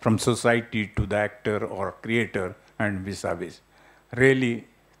from society to the actor or creator and vis-a-vis. Really,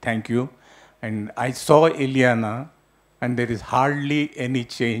 thank you. And I saw LLEANA, and there is hardly any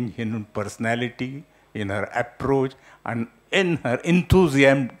change in her personality, in her approach, and in her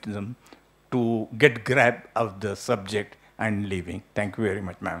enthusiasm to get grab of the subject and living. Thank you very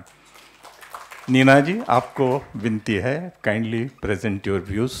much, ma'am. Neena ji, aapko vinti hai, kindly present your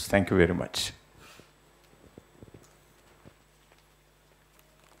views. Thank you very much.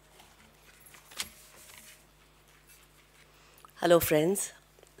 Hello, friends.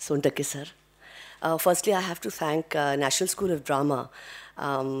 SontakkE sir. Firstly, I have to thank National School of Drama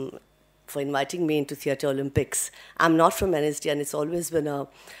for inviting me into Theatre Olympics. I'm not from NSD, and it's always been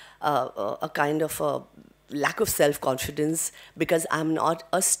a kind of a lack of self-confidence because I'm not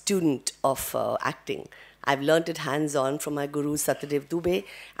a student of acting. I've learned it hands-on from my gurus Satyadev Dubey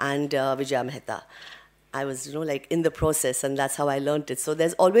and Vijaya Mehta. I was, like in the process, and that's how I learned it. So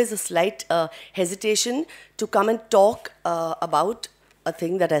there's always a slight hesitation to come and talk about a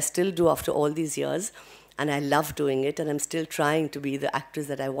thing that I still do after all these years. And I love doing it, and I'm still trying to be the actress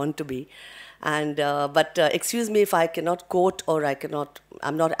that I want to be. And but excuse me if I cannot quote or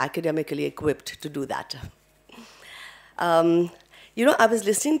I'm not academically equipped to do that. I was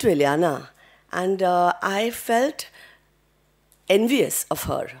listening to LLEANA, and I felt envious of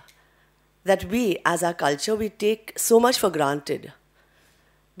her, that we, as our culture, we take so much for granted.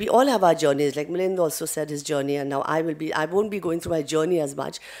 We all have our journeys, like Milind also said his journey, and now I won't be going through my journey as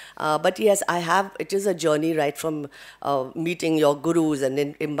much. But yes, it is a journey right from meeting your gurus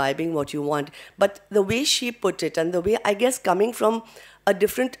and imbibing what you want. But the way she put it, and the way, I guess, coming from a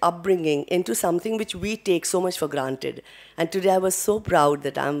different upbringing into something which we take so much for granted. And today I was so proud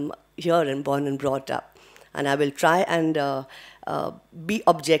that I'm here and born and brought up. And I will try and be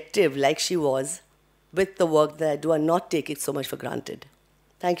objective like she was with the work that I do and not take it so much for granted.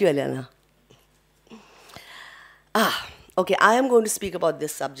 Thank you, LLEANA. Okay, I am going to speak about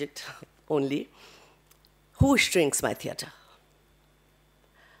this subject only. Who shrinks my theatre?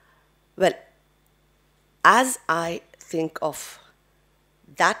 Well, as I think of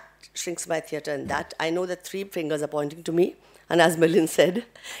that shrinks my theatre and that, I know that 3 fingers are pointing to me. And as Milind said,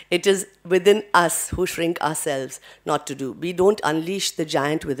 it is within us who shrink ourselves not to do. We don't unleash the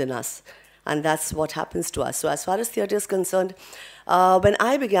giant within us. And that's what happens to us. So as far as theatre is concerned, when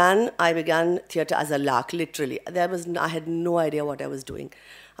I began theatre as a lark, literally. I had no idea what I was doing.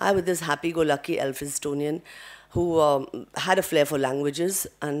 I was this happy-go-lucky Elphinstonian who had a flair for languages,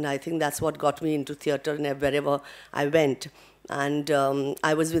 and I think that's what got me into theatre wherever I went. And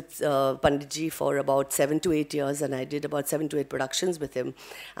I was with Panditji for about 7 to 8 years, and I did about 7 to 8 productions with him.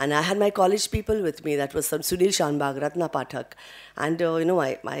 And I had my college people with me. That was some Sunil Shanbag, Ratna Pathak, and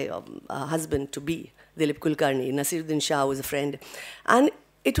my husband-to-be, Dilip Kulkarni, Nasiruddin Shah was a friend. And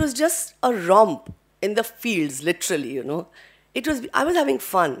it was just a romp in the fields, literally, I was having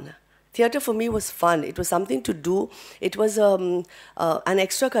fun. Theatre for me was fun. It was something to do. It was an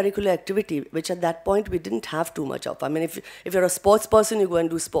extracurricular activity, which at that point we didn't have too much of. I mean, if you're a sports person, you go and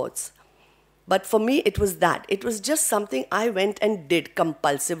do sports. But for me, it was that. It was just something I went and did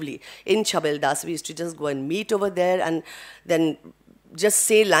compulsively. In Chabeldas, we used to just go and meet over there and then just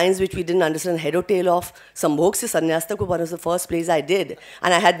say lines which we didn't understand head or tail of. Sambhog se Sannyas Tak was the first plays I did.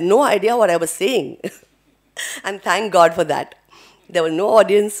 And I had no idea what I was saying. And thank God for that. There was no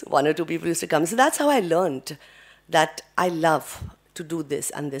audience, 1 or 2 people used to come. So that's how I learned that I love to do this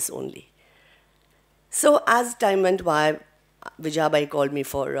and this only. So as time went by, Vijayabai called me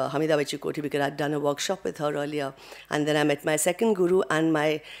for Hamidabai Chikoti because I'd done a workshop with her earlier. And then I met my second guru, and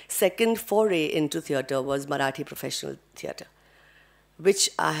my second foray into theatre was Marathi professional theatre, which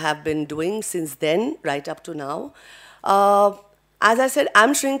I have been doing since then, right up to now. As I said,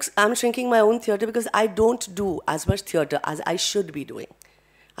 I'm shrinking my own theatre because I don't do as much theatre as I should be doing.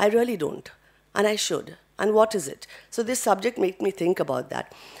 I really don't. And I should. And what is it? So this subject made me think about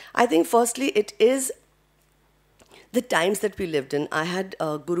that. I think firstly, it is the times that we lived in. I had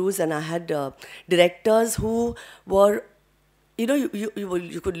gurus and I had directors who were,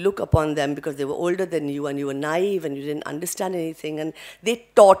 you could look upon them because they were older than you and you were naive and you didn't understand anything, and they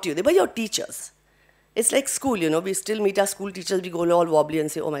taught you. They were your teachers. It's like school, we still meet our school teachers, we go all wobbly and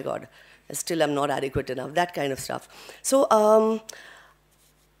say, oh my God, still I'm not adequate enough, that kind of stuff. So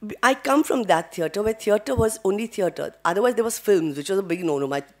I come from that theatre where theatre was only theatre. Otherwise there was films, which was a big no-no.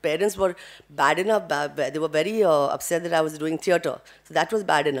 My parents were bad enough, they were very upset that I was doing theatre. So that was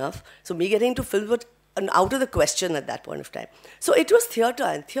bad enough. So me getting into films was out of the question at that point of time. So it was theatre,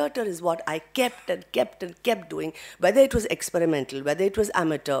 and theatre is what I kept and kept and kept doing, whether it was experimental, whether it was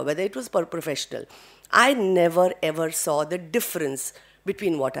amateur, whether it was professional. I never ever saw the difference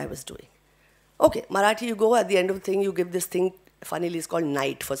between what I was doing. Okay, Marathi, you go at the end of the thing, you give this thing, funnily it's called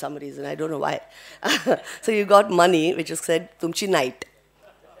night for some reason, I don't know why. So you got money, which was said, Tumchi night.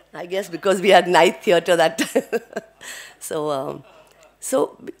 I guess because we had night theatre that time.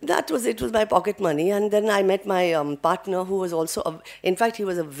 So that was, it was my pocket money. And then I met my partner who was also, in fact, he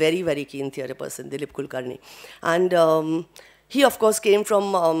was a very, very keen theatre person, Dilip Kulkarni. And he, of course, came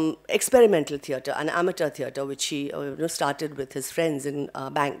from experimental theatre and amateur theatre, which he started with his friends in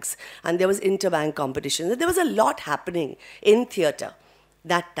banks. And there was inter-bank competition. There was a lot happening in theatre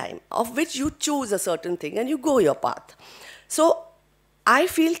that time, of which you choose a certain thing and you go your path. So I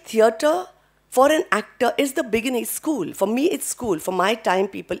feel theatre for an actor is the beginning, school. For me, it's school. For my time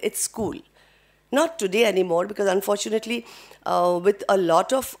people, it's school. Not today anymore, because unfortunately, with a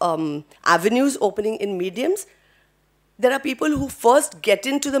lot of avenues opening in mediums, there are people who first get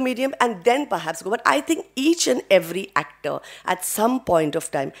into the medium and then perhaps go. But I think each and every actor at some point of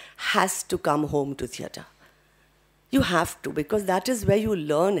time has to come home to theatre. You have to, because that is where you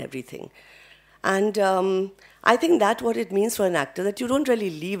learn everything. And I think that's what it means for an actor, that you don't really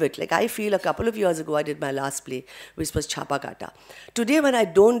leave it. Like I feel a couple of years ago, I did my last play, which was Chapa Kata. Today, when I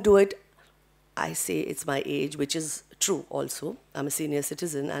don't do it, I say it's my age, which is true also. I'm a senior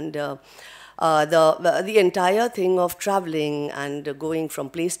citizen. And the entire thing of traveling and going from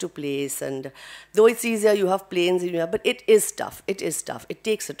place to place, and though it's easier, you have planes, but it is tough. It is tough. It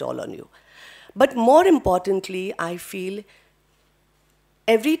takes a toll on you. But more importantly, I feel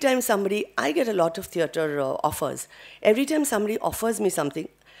every time I get a lot of theatre offers. Every time somebody offers me something,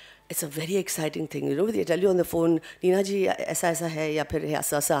 it's a very exciting thing. They tell you on the phone, Neena ji, aisa hai, ya phir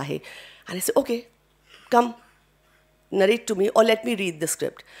aisa hai. And I say, okay, come, narrate to me, or let me read the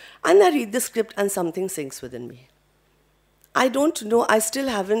script. And I read the script and something sinks within me. I don't know, I still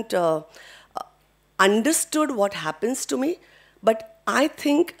haven't understood what happens to me, but I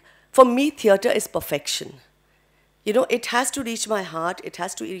think, for me, theatre is perfection. You know, it has to reach my heart, it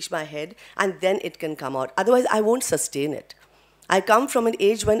has to reach my head, and then it can come out. Otherwise, I won't sustain it. I come from an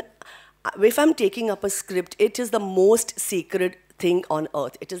age when, if I'm taking up a script, it is the most sacred thing on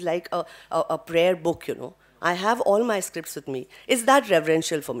earth. It is like a prayer book, you know. I have all my scripts with me. It's that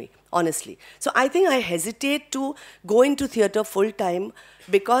reverential for me, honestly. So I think I hesitate to go into theatre full time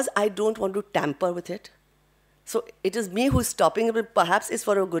because I don't want to tamper with it. So it is me who's stopping it, but perhaps it's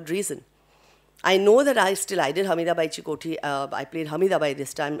for a good reason. I know that I did Hamida Bai Chikoti. I played Hamida Bai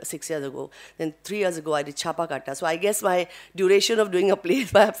this time 6 years ago. Then 3 years ago, I did Chapa Katta. So I guess my duration of doing a play is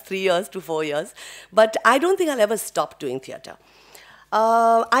perhaps 3 years to 4 years. But I don't think I'll ever stop doing theatre.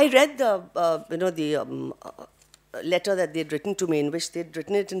 I read the letter that they'd written to me, in which they'd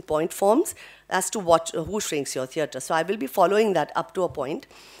written it in point forms as to who shrinks your theatre. So I will be following that up to a point.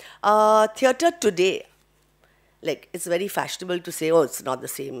 Theatre today, like, it's very fashionable to say, oh, it's not the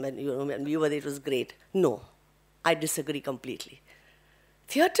same, and when we were there, it was great. No, I disagree completely.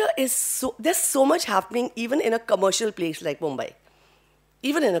 Theatre is there's so much happening even in a commercial place like Mumbai.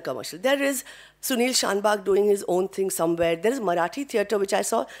 Even in a commercial. There is Sunil Shanbag doing his own thing somewhere. There is Marathi theatre, which I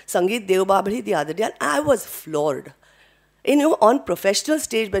saw Sangeet Devbabri the other day, and I was floored. On professional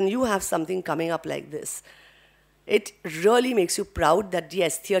stage, when you have something coming up like this, it really makes you proud that,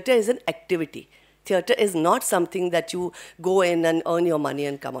 yes, theatre is an activity. Theatre is not something that you go in and earn your money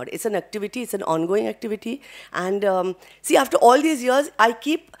and come out. It's an activity, it's an ongoing activity. And see, after all these years, I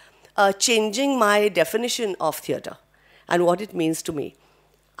keep changing my definition of theatre and what it means to me.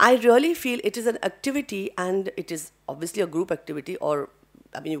 I really feel it is an activity, and it is obviously a group activity, or,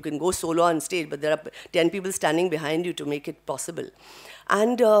 I mean, you can go solo on stage, but there are 10 people standing behind you to make it possible.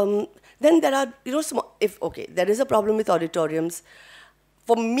 And then there are, there is a problem with auditoriums.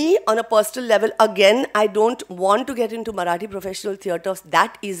 For me, on a personal level, again, I don't want to get into Marathi professional theatres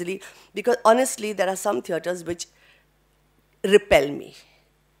that easily, because honestly, there are some theatres which repel me.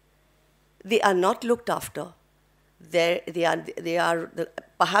 They are not looked after.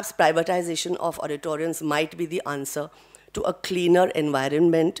 Perhaps privatization of auditoriums might be the answer to a cleaner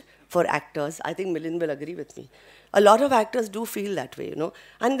environment for actors. I think Milind will agree with me. A lot of actors do feel that way,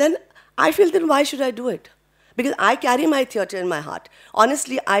 And then I feel, then why should I do it? Because I carry my theatre in my heart.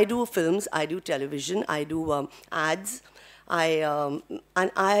 Honestly, I do films, I do television, I do ads.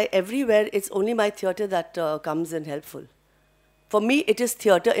 Everywhere, it's only my theatre that comes in helpful. For me, it is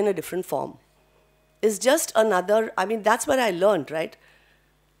theatre in a different form. It's just another, I mean, that's what I learned, right?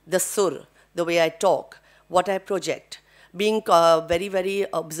 The sur, the way I talk, what I project, being very, very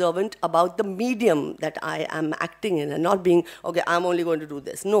observant about the medium that I am acting in, and not being, okay, I'm only going to do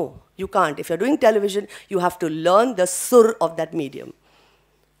this. No, you can't. If you're doing television, you have to learn the sur of that medium.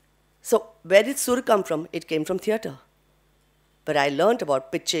 So where did sur come from? It came from theatre. But I learned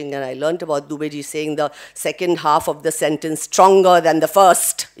about pitching, and I learned about Dubeji saying the second half of the sentence stronger than the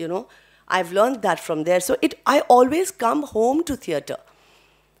first, I've learned that from there. So I always come home to theatre.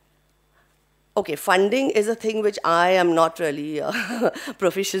 Okay, funding is a thing which I am not really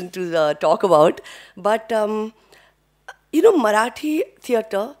proficient to talk about. But, Marathi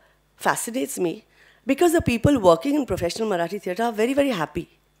theatre fascinates me because the people working in professional Marathi theatre are very, very happy.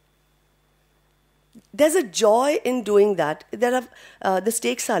 There's a joy in doing that. The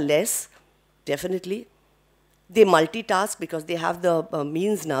stakes are less, definitely. They multitask because they have the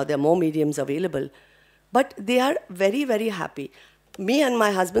means now. There are more mediums available. But they are very, very happy. Me and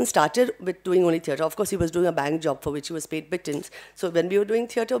my husband started with doing only theatre. Of course, he was doing a bank job for which he was paid pittance. So when we were doing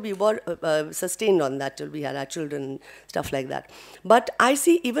theatre, we were sustained on that till we had our children and stuff like that. But I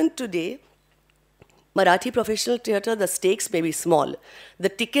see even today, Marathi professional theatre, the stakes may be small. The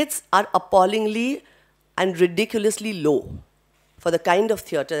tickets are appallingly and ridiculously low for the kind of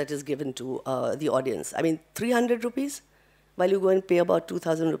theatre that is given to the audience. I mean, 300 rupees, while you go and pay about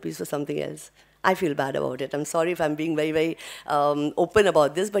 2,000 rupees for something else. I feel bad about it. I'm sorry if I'm being very, very open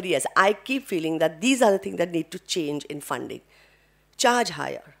about this, but yes, I keep feeling that these are the things that need to change in funding. Charge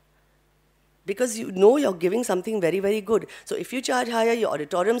higher. Because you're giving something very, very good. So if you charge higher, your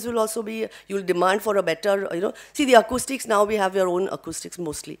auditoriums will also be, you'll demand for a better, See, the acoustics, now we have your own acoustics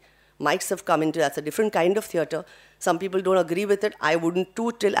mostly. Mics have come into, that's a different kind of theatre. Some people don't agree with it. I wouldn't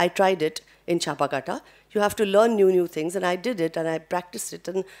too till I tried it in Chapa Katta. You have to learn new things, and I did it, and I practiced it,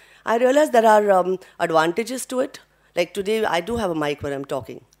 and I realized there are advantages to it. Like today, I do have a mic when I'm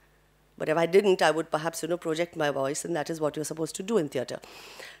talking. But if I didn't, I would perhaps, project my voice, and that is what you're supposed to do in theatre.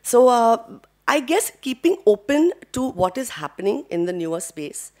 So I guess keeping open to what is happening in the newer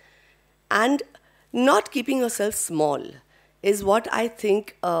space and not keeping yourself small is what I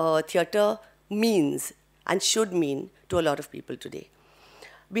think theatre means and should mean to a lot of people today.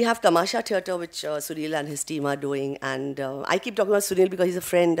 We have Tamasha Theatre, which Sunil and his team are doing. And I keep talking about Sunil because he's a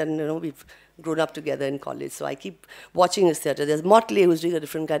friend and, you know, we've grown up together in college. So I keep watching his theatre. There's Motley, who's doing a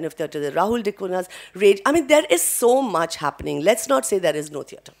different kind of theatre. There's Rahul Dikkuna's Rage. I mean, there is so much happening. Let's not say there is no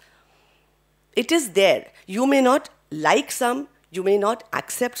theatre. It is there. You may not like some, you may not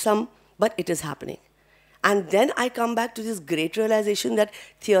accept some, but it is happening. And then I come back to this great realization that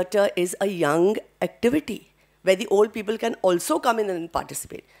theatre is a young activity where the old people can also come in and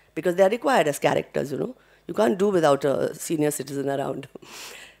participate because they are required as characters, you know. You can't do without a senior citizen around.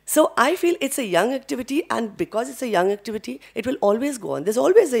 So I feel it's a young activity, and because it's a young activity, it will always go on. There's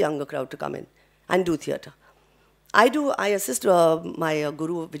always a younger crowd to come in and do theatre. I assist my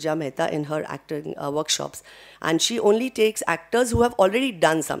guru Vijaya Mehta in her acting workshops, and she only takes actors who have already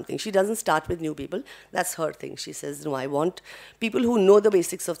done something. She doesn't start with new people. That's her thing. She says, no, I want people who know the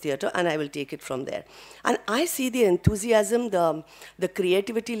basics of theatre, and I will take it from there. And I see the enthusiasm, the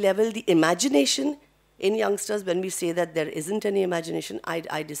creativity level, the imagination in youngsters. When we say that there isn't any imagination,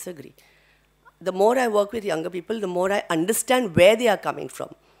 I disagree. The more I work with younger people, the more I understand where they are coming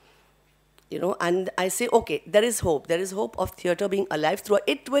from. You know, and I say, okay, there is hope. There is hope of theatre being alive through.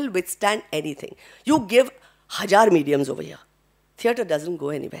 It will withstand anything. You give 1,000 mediums over here. Theatre doesn't go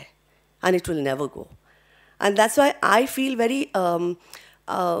anywhere, and it will never go. And that's why I feel very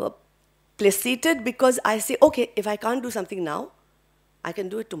placated, because I say, okay, if I can't do something now, I can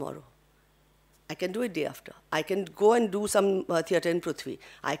do it tomorrow. I can do it day after. I can go and do some theatre in Prithvi.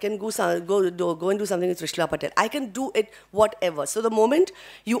 I can go and do something with Trishla Patel. I can do it whatever. So the moment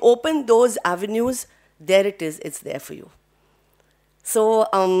you open those avenues, there it is. It's there for you. So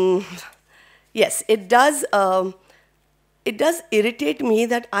yes, it does irritate me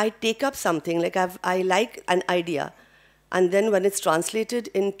that I take up something like I like an idea, and then when it's translated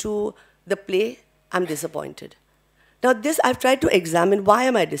into the play, I'm disappointed. Now this I've tried to examine. Why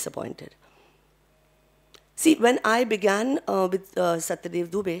am I disappointed? See, when I began with Satyadev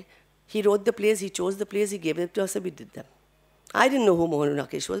Dubey, he wrote the plays, he chose the plays, he gave it to us, and we did them. I didn't know who Mohan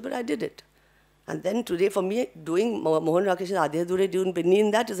Rakesh was, but I did it. And then today, for me, doing Mohan Rakesh's Adya Dure, doing Binni in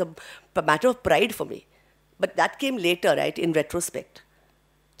that is a matter of pride for me. But that came later, right, in retrospect.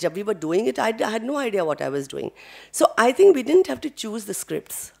 Jab we were doing it, I had no idea what I was doing. So I think we didn't have to choose the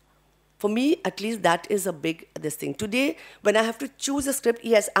scripts. For me, at least, that is a big thing. Today, when I have to choose a script,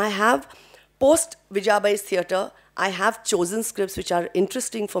 yes, I have post Vijayabai's theatre, I have chosen scripts which are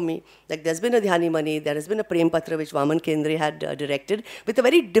interesting for me. Like there's been a Dhyani Mani, there has been a Prem Patra which Vaman Kendre had directed with a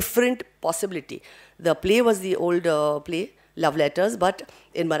very different possibility. The play was the old play, Love Letters, but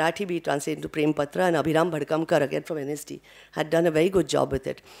in Marathi we translated into Prem Patra, and Abhiram Bhadkamkar, again from NSD, had done a very good job with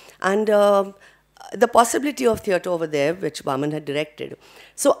it. And the possibility of theatre over there, which Vaman had directed.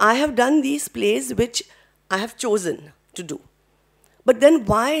 So I have done these plays which I have chosen to do. But then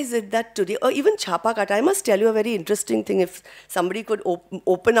why is it that today, or even Chhapa Kata, I must tell you a very interesting thing, if somebody could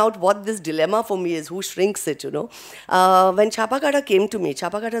open out what this dilemma for me is, who shrinks it, you know. When Chhapa Kata came to me,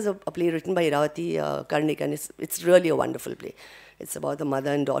 Chhapa Kata is a play written by Iravati Karnik, and it's really a wonderful play. It's about the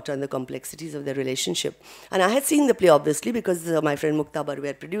mother and daughter and the complexities of their relationship. And I had seen the play, obviously, because my friend Mukta Barwe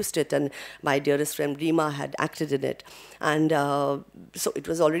had produced it, and my dearest friend Rima had acted in it. And so it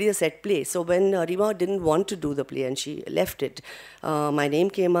was already a set play. So when Rima didn't want to do the play and she left it, my name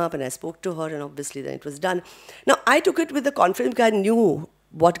came up and I spoke to her, and obviously then it was done. Now, I took it with the confidence because I knew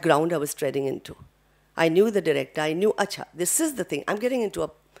what ground I was treading into. I knew the director. I knew, acha, this is the thing. I'm getting into a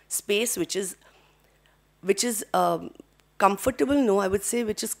space which is comfortable, no, I would say,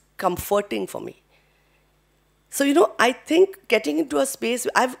 which is comforting for me. So, you know, I think getting into a space,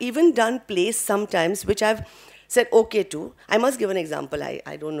 I've even done plays sometimes which I've said okay to. I must give an example.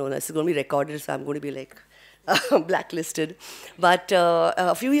 I don't know, this is going to be recorded, so I'm going to be like blacklisted. But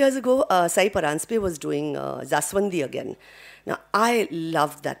a few years ago, Sai Paranspe was doing Zaswandi again. Now, I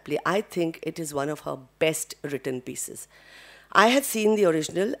loved that play. I think it is one of her best written pieces. I had seen the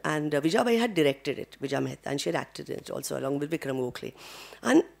original, and Vijayabhai had directed it, Vijaya Mehta, and she had acted in it also along with Vikram Gokhale.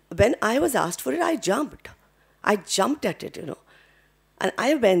 And when I was asked for it, I jumped. I jumped at it, you know. And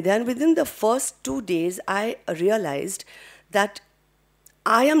I went there, and within the first 2 days, I realized that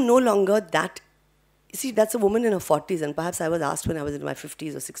I am no longer that. See, that's a woman in her 40s, and perhaps I was asked when I was in my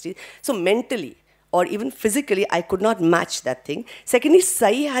 50s or 60s. So mentally, or even physically, I could not match that thing. Secondly,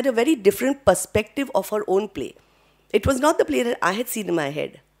 Sai had a very different perspective of her own play. It was not the play that I had seen in my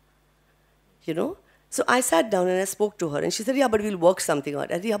head, you know. So I sat down and I spoke to her, and she said, yeah, but we'll work something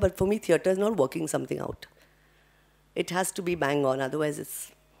out. I said, yeah, but for me, theatre is not working something out. It has to be bang on, otherwise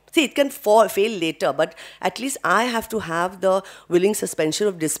it's... See, it can fail later, but at least I have to have the willing suspension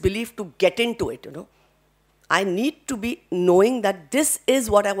of disbelief to get into it, you know. I need to be knowing that this is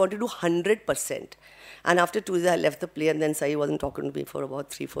what I want to do 100%. And after Tuesday, I left the play, and then Sai wasn't talking to me for about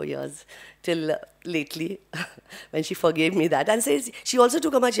 3-4 years, till lately, when she forgave me that. And says she also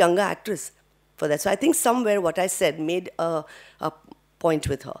took a much younger actress for that. So I think somewhere what I said made a point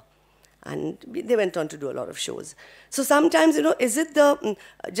with her. And they went on to do a lot of shows. So sometimes, you know, is it the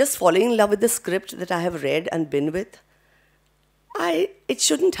just falling in love with the script that I have read and been with? It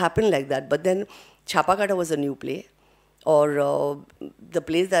shouldn't happen like that. But then Chapakata was a new play. Or the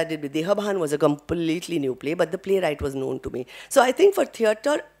plays that I did with Dehabhan was a completely new play, but the playwright was known to me. So I think for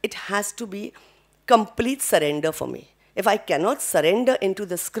theatre, it has to be complete surrender for me. If I cannot surrender into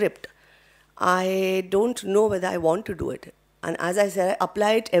the script, I don't know whether I want to do it. And as I said, I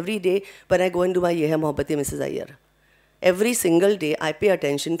apply it every day when I go and do my Ye Hai Mohabbatein, Mrs. Iyer. Every single day, I pay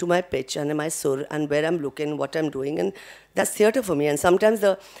attention to my pitch and my sur and where I'm looking, what I'm doing, and that's theatre for me. And sometimes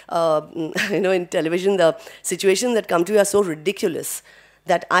the, you know, in television, the situations that come to you are so ridiculous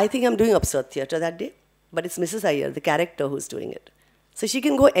that I think I'm doing absurd theatre that day, but it's Mrs. Iyer, the character, who's doing it. So she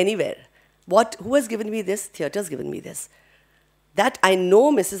can go anywhere. Who has given me this? Theatre's given me this. That I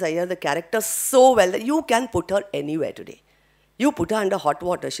know Mrs. Iyer, the character, so well that you can put her anywhere today. You put her under hot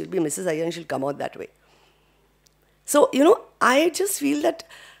water, she'll be Mrs. Iyer and she'll come out that way. So, you know, I just feel that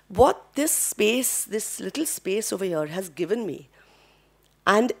what this space, this little space over here has given me,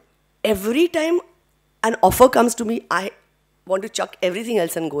 and every time an offer comes to me, I want to chuck everything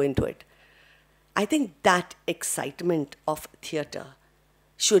else and go into it. I think that excitement of theatre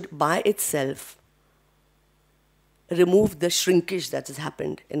should by itself remove the shrinkage that has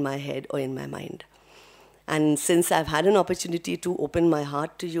happened in my head or in my mind. And since I've had an opportunity to open my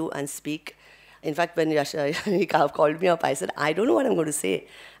heart to you and speak, in fact, when Yasha called me up, I said, I don't know what I'm going to say.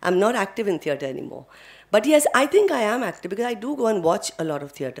 I'm not active in theatre anymore. But yes, I think I am active because I do go and watch a lot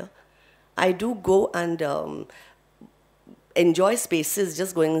of theatre. I do go and enjoy spaces,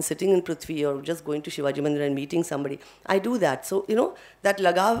 just going and sitting in Prithvi or just going to Shivaji Mandir and meeting somebody. I do that. So, you know, that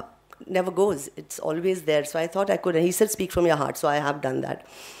lagav never goes. It's always there. So I thought I could. And he said, speak from your heart. So I have done that.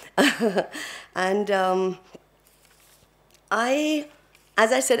 And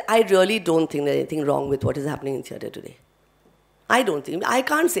as I said, I really don't think there's anything wrong with what is happening in theatre today. I don't think. I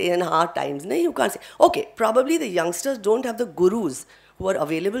can't say in hard times. No, you can't say. Okay, probably the youngsters don't have the gurus who are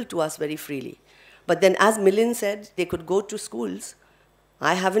available to us very freely. But then, as Milind said, they could go to schools.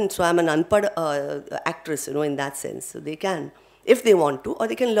 I haven't, so I'm an unpad actress, you know, in that sense. So they can, if they want to, or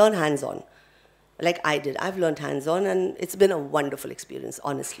they can learn hands-on. Like I did. I've learned hands-on, and it's been a wonderful experience,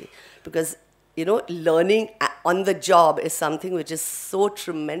 honestly. Because, you know, learning on the job is something which is so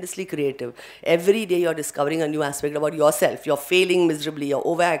tremendously creative. Every day you're discovering a new aspect about yourself. You're failing miserably, you're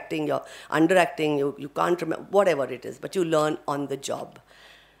overacting, you're underacting, you can't remember, whatever it is, but you learn on the job.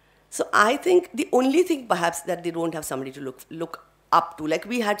 So I think the only thing perhaps that they don't have somebody to look up to, like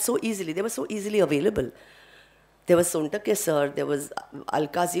we had so easily, they were so easily available. There was Sontakkhe sir, there was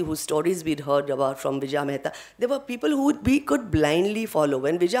Alkazi, whose stories we'd heard about from Vijaya Mehta. There were people who we could blindly follow.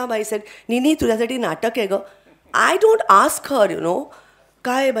 When Vijaya Bhai said, Nini, तुझ्यासाठी नाटक आहे ग? I don't ask her, you know,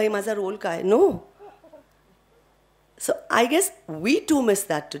 काय bhai, माझा role काय? No. So I guess we too miss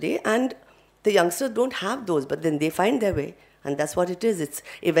that today, and the youngsters don't have those, but then they find their way, and that's what it is. It's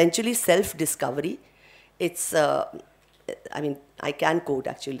eventually self-discovery. It's, I mean, I can quote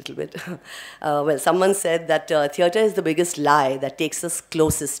actually a little bit. Well, someone said that theatre is the biggest lie that takes us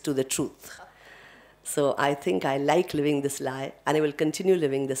closest to the truth. So I think I like living this lie, and I will continue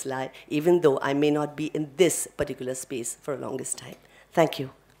living this lie, even though I may not be in this particular space for the longest time. Thank you.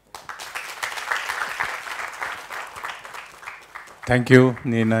 Thank you,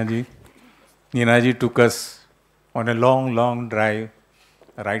 Neena ji. Neena ji took us on a long, long drive,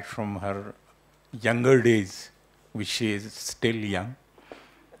 right from her younger days, which she is still young.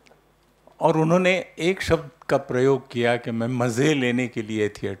 और उन्होंने एक शब्द का प्रयोग किया कि मैं मज़े लेने के लिए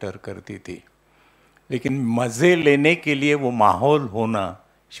थिएटर करती थी. लेकिन मज़े लेने के लिए वो माहौल होना,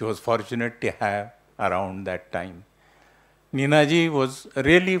 she was fortunate to have around that time. Neena ji was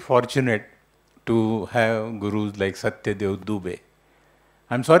really fortunate to have gurus like Satyadev Dubey.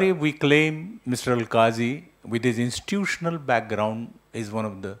 I'm sorry we claim Mr. Alkazi, with his institutional background, was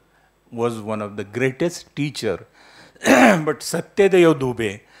one of the greatest teacher. But Satyadev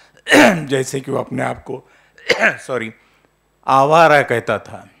Dubey, जैसे कि वो अपने आप को sorry आवारा कहता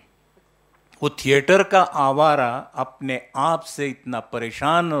था, वो थिएटर का आवारा अपने आप से इतना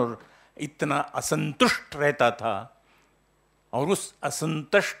परेशान और इतना असंतुष्ट रहता था, और उस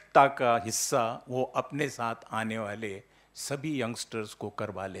असंतुष्टता का हिस्सा वो अपने साथ आने वाले सभी यंगस्टर्स को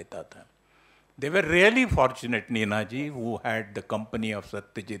करवा लेता था. They were really fortunate, Neena ji, who had the company of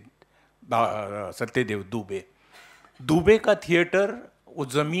Satyajit Satyadev Dubey. Dubey का थिएटर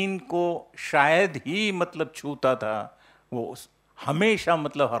उस ज़मीन को शायद ही मतलब छूता था, वो हमेशा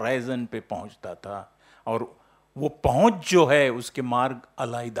मतलब हराइजन पे पहुंचता था, और वो पहुंच जो है उसके मार्ग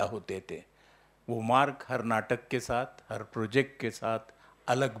अलग होते थे। वो मार्ग हर नाटक के साथ, हर प्रोजेक्ट के साथ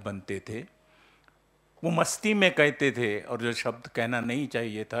अलग बनते थे। वो मस्ती में कहते थे, और जो शब्द कहना नहीं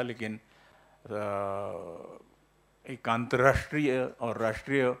चाहिए था, लेकिन एक अंतर्राष्ट्रीय और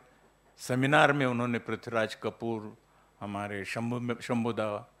राष्ट्रीय सेमिनार में उन्होंने पृथ्वीराज कपूर, हमारे शंभुदा,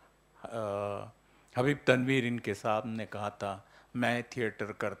 हबीब तनवीर, इनके सामने कहा था, मैं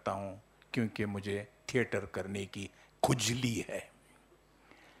थिएटर करता हूँ क्योंकि मुझे थिएटर करने की खुजली है।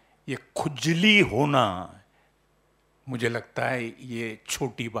 ये खुजली होना मुझे लगता है ये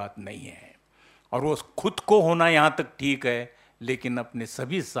छोटी बात नहीं है, और वो खुद को होना यहाँ तक ठीक है, लेकिन अपने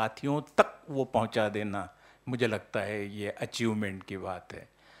सभी साथियों तक वो पहुँचा देना, मुझे लगता है ये अचीवमेंट की बात है।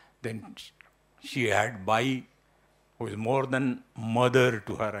 Then she had by who is more than mother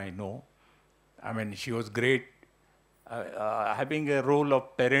to her, I know. I mean, she was great, having a role of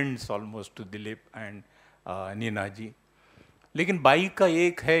parents almost to Dilip and Neena जी। लेकिन बाई का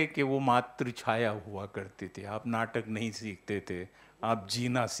एक है कि वो मातृ छाया हुआ करते थे। आप नाटक नहीं सीखते थे, आप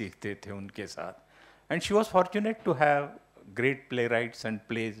जीना सीखते थे उनके साथ। And she was fortunate to have great play rights and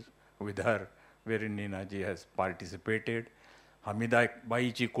pledge with her, where in Neena ji has participated. Hamida by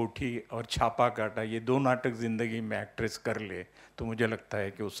ची कोठी और छापा काटा, ये दो नाटक ज़िंदगी में एक्ट्रेस कर ले तो मुझे लगता है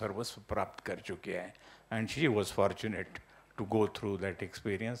कि वो सर्वस्व प्राप्त कर चुके हैं। And she was fortunate to go through that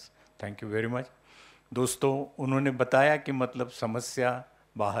experience. Thank you very much. दोस्तों, उन्होंने बताया कि मतलब समस्या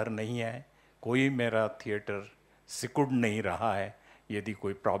बाहर नहीं है, कोई मेरा थिएटर सिकुड़ नहीं रहा है, यदि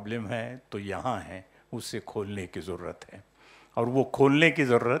कोई प्रॉब्लम है तो यहाँ है, उसे खोलने की ज़रूरत है। और वो खोलने की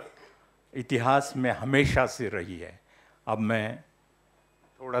ज़रूरत इतिहास में हमेशा से रही है। अब मैं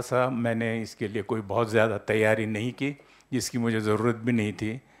थोड़ा सा, मैंने इसके लिए कोई बहुत ज़्यादा तैयारी नहीं की, जिसकी मुझे ज़रूरत भी नहीं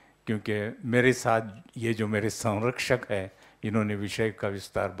थी, क्योंकि मेरे साथ ये जो मेरे संरक्षक है, इन्होंने विषय का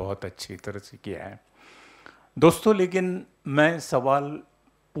विस्तार बहुत अच्छी तरह से किया है। दोस्तों, लेकिन मैं सवाल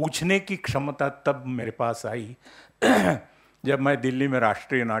पूछने की क्षमता तब मेरे पास आई जब मैं दिल्ली में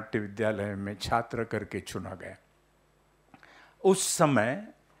राष्ट्रीय नाट्य विद्यालय में छात्र करके चुना गया। उस समय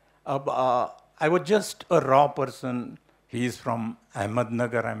अब I was just a raw person. He is from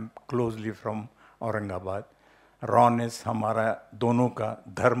Ahmednagar, I'm closely from Aurangabad. Rawness हमारा दोनों का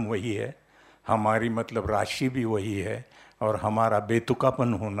धर्म वही है, हमारी मतलब राशि भी वही है, और हमारा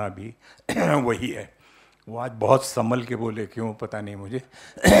बेतुकापन होना भी वही है। वो आज बहुत संभल के बोले, क्यों पता नहीं मुझे।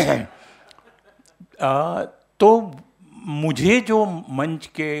 तो मुझे जो मंच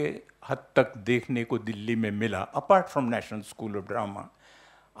के हद तक देखने को दिल्ली में मिला, apart from national school of drama,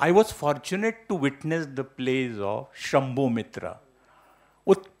 I was fortunate to witness the plays of Shambhu Mitra,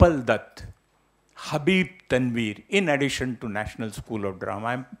 Utpal Dutt, Habib Tanveer, in addition to National School of Drama.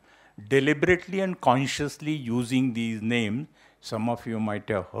 I'm deliberately and consciously using these names. Some of you might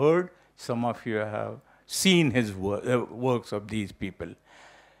have heard, some of you have seen his works of these people.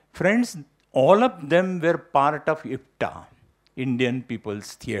 Friends, all of them were part of IPTA, Indian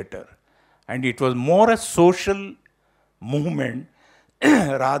People's Theatre. And it was more a social movement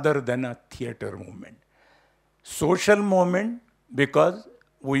rather than a theatre movement. Social movement because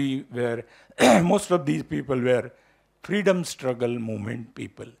we were, most of these people were freedom struggle movement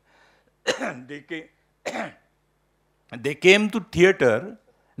people. They came to theatre,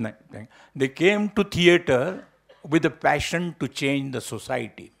 they came to theatre with a passion to change the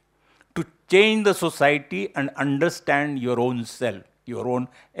society. To change the society and understand your own self, your own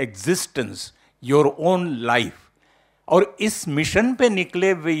existence, your own life. और इस mission पे निकले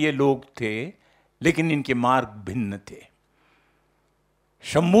हुए ये लोग थे, लेकिन इनके मार्ग भिन्न थे।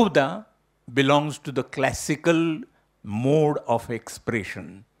 शंभुदा belongs to the classical mode of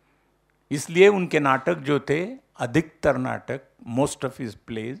expression, इसलिए उनके नाटक जो थे, अधिकतर नाटक, most of his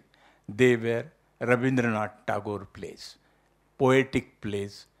pledge, they were Rabindranath Tagore pledge, poetic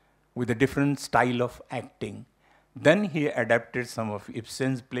pledge with a different style of acting. Then he adapted some of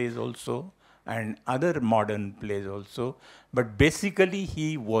Ibsen's plays also, and other modern plays also, but basically he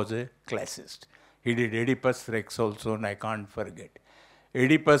was a classicist. He did Oedipus Rex also, and I can't forget.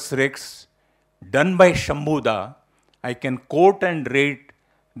 Oedipus Rex, done by Shambhuda, I can quote and rate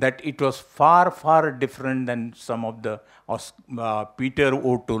that it was far, far different than some of the Peter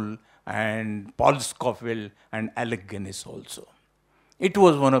O'Toole and Paul Scofield and Alec Guinness also. It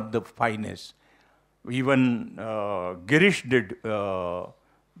was one of the finest. Even Girish did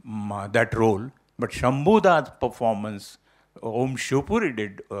that role, but Shambhuda's performance, Om Shivpuri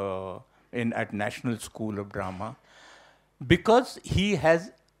did at National School of Drama, because he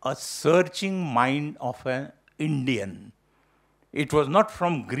has a searching mind of an Indian. It was not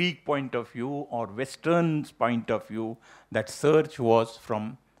from Greek point of view or Western's point of view. That search was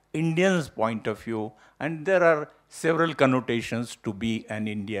from Indian's point of view, and there are several connotations to be an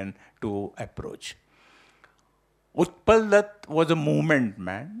Indian to approach. Utpal Dutt was a movement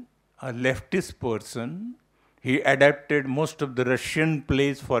man, a leftist person. He adapted most of the Russian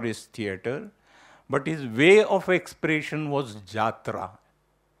plays for his theatre, but his way of expression was Jatra.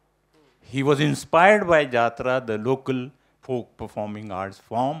 He was inspired by Jatra, the local folk performing arts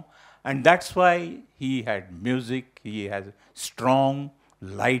form, and that's why he had music, he has strong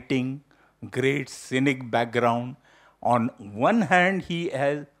lighting, great scenic background. On one hand, he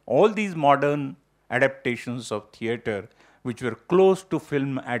has all these modern adaptations of theatre which were close to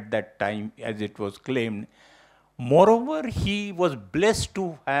film at that time, as it was claimed. Moreover, he was blessed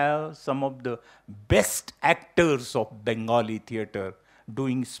to have some of the best actors of Bengali theatre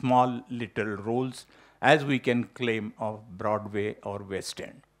doing small little roles, as we can claim of Broadway or West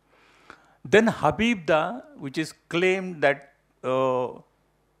End. Then Habibda, which is claimed that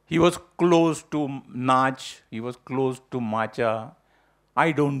he was close to Nach, he was close to Macha.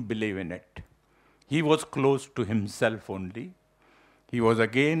 I don't believe in it. He was close to himself only. He was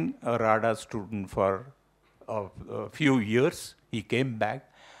again a RADA student for a few years. He came back.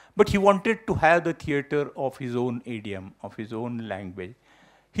 But he wanted to have the theatre of his own idiom, of his own language.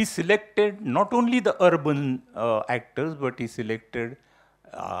 He selected not only the urban actors, but he selected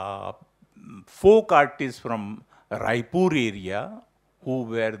folk artists from Raipur area who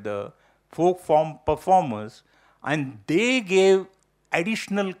were the folk form performers, and they gave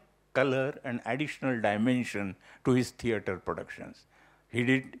additional color and additional dimension to his theatre productions. He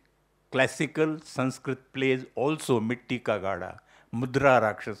did classical Sanskrit plays also, Mitti Ka Gada, Mudra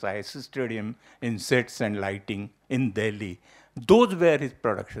Rakshasa. I assisted him in sets and lighting in Delhi. Those were his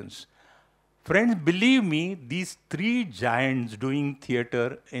productions. Friends, believe me, these three giants doing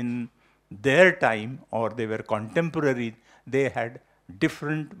theatre in their time, or they were contemporary, they had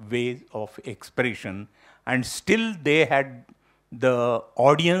different ways of expression, and still they had the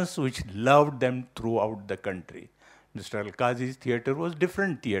audience which loved them throughout the country. Mr. Al-Qazi's theatre was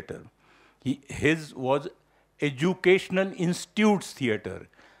different theatre. His was educational institutes theatre.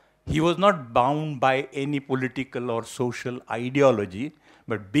 He was not bound by any political or social ideology,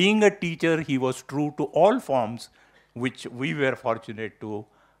 but being a teacher, he was true to all forms, which we were fortunate to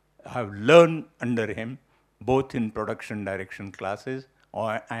have learned under him, both in production direction classes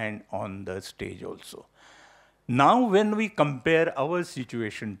and on the stage also. Now when we compare our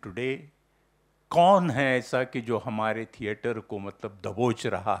situation today, कौन है ऐसा कि जो हमारे theatre को मतलब दबोच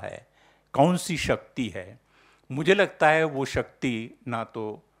रहा है, कौन सी शक्ति है? मुझे लगता है वो शक्ति ना तो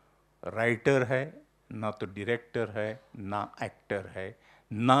राइटर है, ना तो डायरेक्टर है, ना एक्टर है,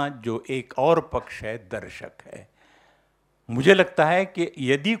 ना जो एक और पक्ष है दर्शक है. मुझे लगता है कि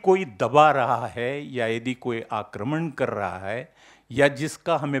यदि कोई दबा रहा है या यदि कोई आक्रमण कर रहा है या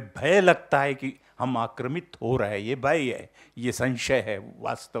जिसका हमें भय लगता है कि हम आक्रमित हो रहे हैं, ये भय है, ये संशय है,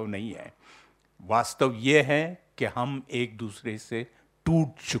 वास्तव नहीं है. वास्तव ये है कि हम एक दूसरे से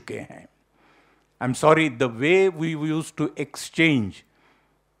टूट चुके हैं. I am sorry, the way we used to exchange.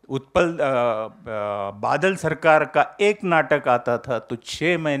 Utpal बादल सरकार का एक नाटक आता था तो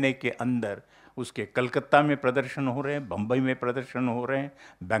 6 महीने के अंदर उसके कलकत्ता में प्रदर्शन हो रहे हैं, बम्बई में प्रदर्शन हो रहे हैं,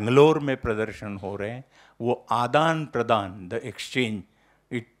 बेंगलोर में प्रदर्शन हो रहे हैं. वो आदान प्रदान, the exchange,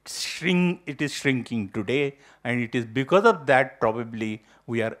 it is shrinking today, and it is because of that probably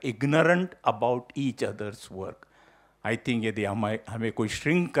we are ignorant about each other's work. I think यदि हमें कोई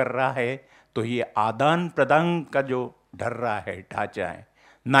shrink कर रहा है तो ये आदान प्रदान का जो डर रहा है, ढांचा है,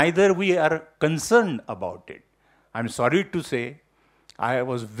 neither we are concerned about it. I'm sorry to say, I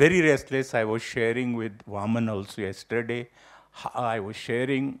was very restless. I was sharing with Vaman also yesterday. I was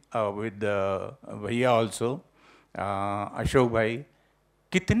sharing with Bhaiya also, Ashok Bhai.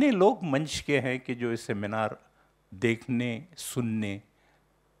 कितने लोग मंच के हैं कि जो इस सेमिनार देखने, सुनने,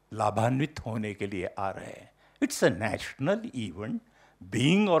 लाभान्वित होने के लिए आ रहे हैं. It's a national event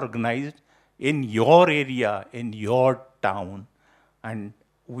being organised in your area, in your town, and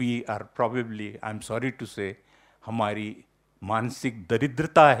we are probably, I am sorry to से, हमारी मानसिक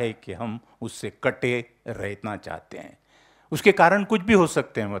दरिद्रता है कि हम उससे कटे रहना चाहते हैं. उसके कारण कुछ भी हो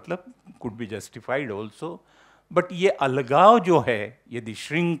सकते हैं, मतलब could be justified also, but ये अलगाव जो है, यदि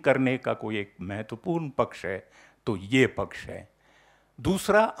श्रिंक करने का कोई एक महत्वपूर्ण पक्ष है तो ये पक्ष है.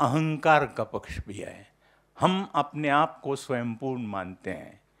 दूसरा अहंकार का पक्ष भी है. हम अपने आप को स्वयंपूर्ण मानते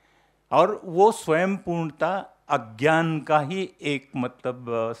हैं, और वो स्वयंपूर्णता अज्ञान का ही एक मतलब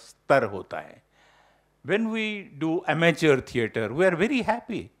स्तर होता है. when we do amateur theatre, we are very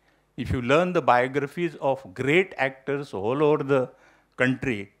happy. If you learn the biographies of great actors all over the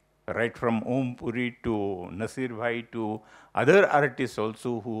country, right from Om Puri to Nasir Bhai to other artists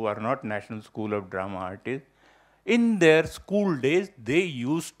also who are not National School of Drama artists, in their school days, they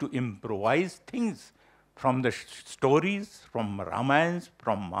used to improvise things from the stories, from Ramayana,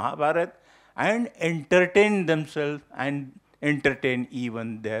 from Mahabharata, and entertain themselves and entertain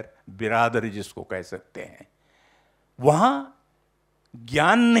even their बिरादर जिसको कह सकते हैं. वहाँ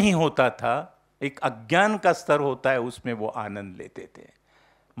ज्ञान नहीं होता था, एक अज्ञान का स्तर होता है, उसमें वो आनंद लेते थे.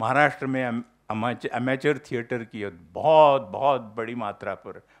 महाराष्ट्र में अमेचर थिएटर की बहुत बहुत बड़ी मात्रा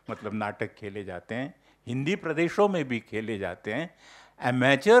पर मतलब नाटक खेले जाते हैं, हिंदी प्रदेशों में भी खेले जाते हैं.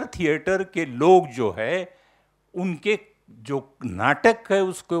 अमेचर थिएटर के लोग जो है, उनके जो नाटक है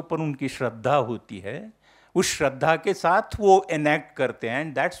उसके ऊपर उनकी श्रद्धा होती है, उस श्रद्धा के साथ वो एनेक्ट करते हैं.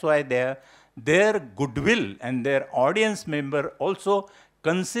 And that's why their goodwill and their audience member also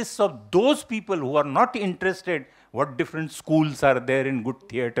consists of those people who are not interested what different schools are there in good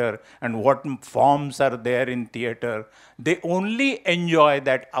theatre and what forms are there in theatre. They only enjoy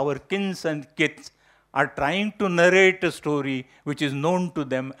that our kins and kiths are trying to narrate a story which is known to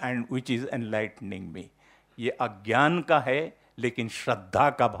them and which is enlightening me. ये अज्ञान का है, लेकिन श्रद्धा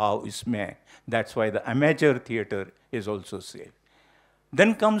का भाव इसमें है. That's why the amateur theatre is also safe.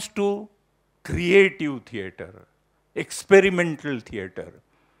 Then comes to creative theatre, experimental theatre.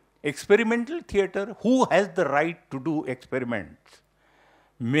 Experimental theatre, who has the right to do experiments?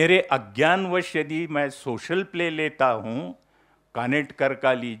 मेरे अज्ञानवश यदि मैं सोशल प्ले लेता हूँ, कानेटकर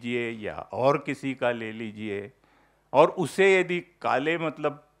का लीजिए या और किसी का ले लीजिए, और उसे यदि काले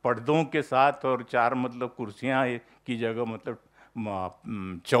मतलब पर्दों के साथ और चार मतलब कुर्सियाँ की जगह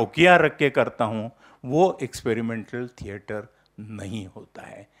मतलब चौकियाँ रख के करता हूँ, वो एक्सपेरिमेंटल थिएटर नहीं होता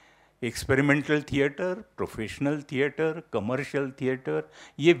है. Experimental theatre, professional theatre, commercial theatre,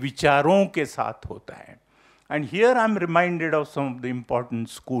 ये विचारों के साथ होता है. And here I'm reminded of some of the important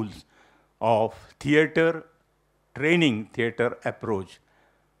schools of theatre training, theatre approach.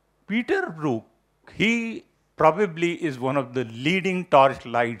 Peter Brook, he probably is one of the leading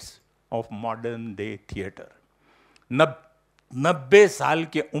torchlights of modern day theatre. 90 साल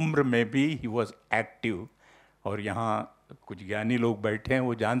के उम्र में भी he was active. और यहाँ कुछ ज्ञानी लोग बैठे हैं,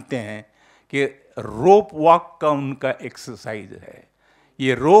 वो जानते हैं कि रोप वॉक का उनका एक्सरसाइज है.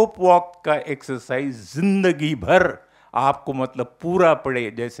 ये रोप वॉक का एक्सरसाइज जिंदगी भर आपको मतलब पूरा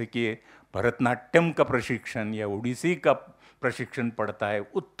पड़े, जैसे कि भरतनाट्यम का प्रशिक्षण या ओडिसी का प्रशिक्षण पड़ता है,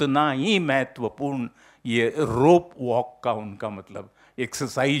 उतना ही महत्वपूर्ण ये रोप वॉक का उनका मतलब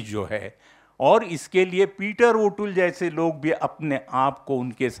एक्सरसाइज जो है. और इसके लिए पीटर ओटुल जैसे लोग भी अपने आप को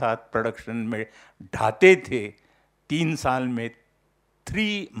उनके साथ प्रोडक्शन में ढाते थे. 3 साल में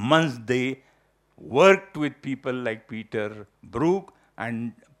 3 months they worked with people like Peter Brook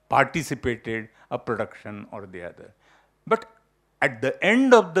and participated a production or the other. But at the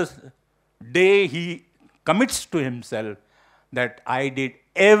end of the day, he commits to himself that I did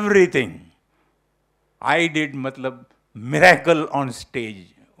everything. I did matlab miracle on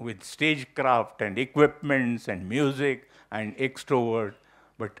stage with stagecraft and equipments and music and extrovert.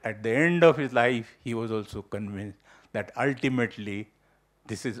 But at the end of his life, he was also convinced that ultimately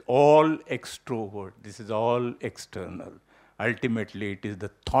this is all extrovert, this is all external. Ultimately, it is the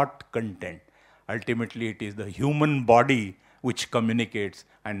thought content. Ultimately, it is the human body which communicates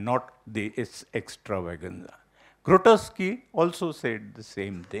and not the extravaganza. Grotowski also said the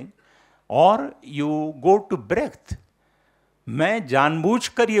same thing. Or you go to Brecht. मैं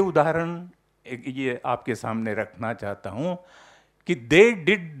जानबूझकर ये उदाहरण ये आपके सामने रखना चाहता हूँ कि they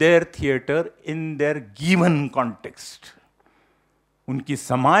did their theatre in their given context. उनकी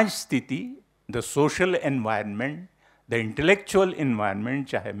समाज स्थिति, the social environment, the intellectual environment,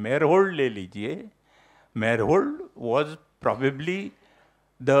 चाहे Meyerhold ले लीजिए, Meyerhold was probably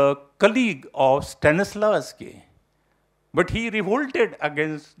the colleague of Stanislavski, but he revolted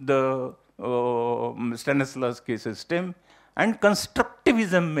against the Stanislavski system and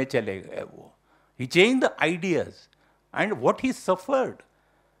constructivism में चले गए वो. He changed the ideas. And what he suffered,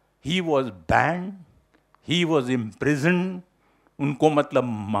 he was banned, he was imprisoned, उनको मतलब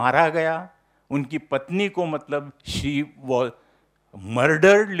मारा गया, उनकी पत्नी को मतलब she was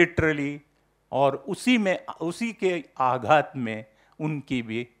murdered literally, और उसी के आघात में उनकी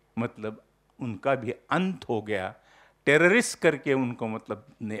भी मतलब उनका भी अंत हो गया. टेररिस्ट करके उनको मतलब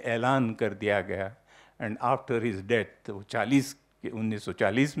ऐलान कर दिया गया. एंड आफ्टर हिज डेथ वो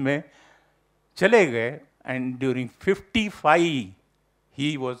 1940 में चले गए. And during 55, he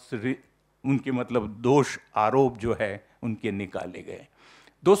was उनके मतलब दोष आरोप जो है उनके निकाले गए.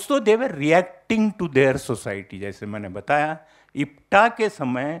 दोस्तों, दे वर रिएक्टिंग टू देयर सोसाइटी। जैसे मैंने बताया, इप्टा के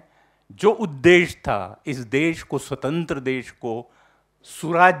समय जो उद्देश्य था, इस देश को, स्वतंत्र देश को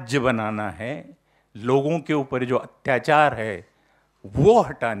सुराज्य बनाना है, लोगों के ऊपर जो अत्याचार है वो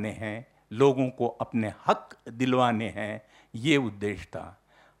हटाने हैं, लोगों को अपने हक दिलवाने हैं, ये उद्देश्य था।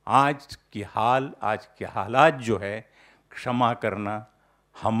 आज के हालात जो है, क्षमा करना,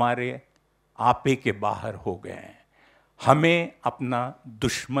 हमारे आपे के बाहर हो गए हैं। हमें अपना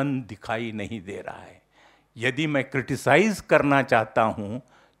दुश्मन दिखाई नहीं दे रहा है। यदि मैं क्रिटिसाइज करना चाहता हूँ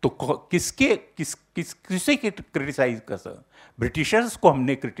तो किसे क्रिटिसाइज कर सकता? ब्रिटिशर्स को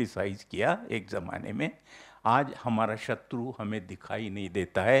हमने क्रिटिसाइज किया एक ज़माने में। आज हमारा शत्रु हमें दिखाई नहीं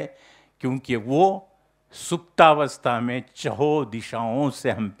देता है, क्योंकि वो सुप्तावस्था में चहुं दिशाओं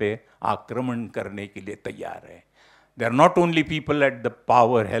से हम पे आक्रमण करने के लिए तैयार है। They are not only people at the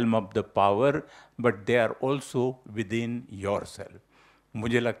power, helm of the power, but they are also within yourself.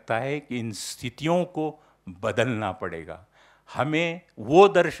 मुझे लगता है कि इन स्थितियों को बदलना पड़ेगा। हमें वो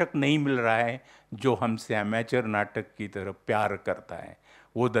दर्शक नहीं मिल रहा है जो हमसे अमेचर नाटक की तरफ प्यार करता है।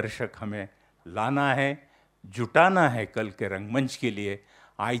 वो दर्शक हमें लाना है, जुटाना है कल के रंगमंच के लिए।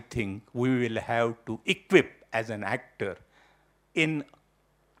 I think we will have to equip as an actor in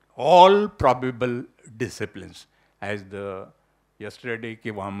all probable disciplines. As the yesterday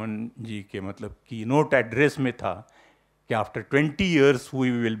के वामन जी के मतलब कीनोट एड्रेस में था कि after 20 years we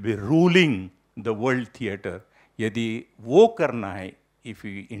will be ruling the world theatre. यदि वो करना है, if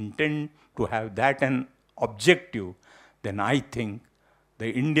we intend to have that an objective, then I think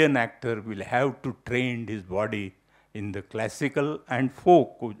the Indian actor will have to train his body in the classical and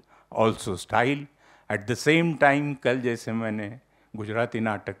folk also style. At the same time, कल जैसे मैंने गुजराती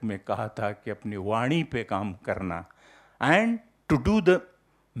नाटक में कहा था कि अपनी वाणी पे काम करना, and to do the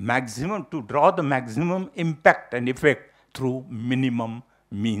maximum, to draw the maximum impact and effect through minimum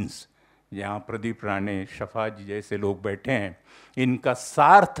means. यहाँ प्रदीप राणे, शफा जी जैसे लोग बैठे हैं, इनका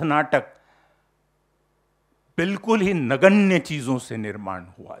सार्थ नाटक बिल्कुल ही नगण्य चीज़ों से निर्माण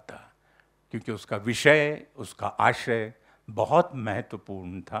हुआ था, क्योंकि उसका विषय, उसका आशय बहुत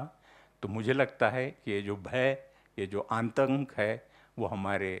महत्वपूर्ण था। तो मुझे लगता है कि ये जो भय, ये जो आतंक है, वो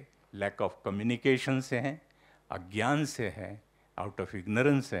हमारे लैक ऑफ कम्युनिकेशन से हैं, अज्ञान से है, आउट ऑफ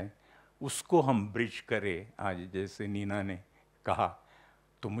इग्नोरेंस है। उसको हम ब्रिज करें आज जैसे नीना ने कहा,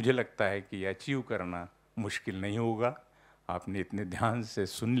 तो मुझे लगता है कि ये अचीव करना मुश्किल नहीं होगा। आपने इतने ध्यान से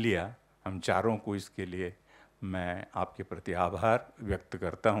सुन लिया, हम चारों को इसके लिए मैं आपके प्रति आभार व्यक्त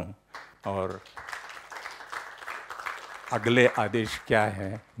करता हूँ। और अगले आदेश क्या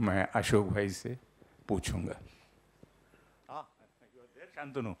है मैं अशोक भाई से पूछूंगा।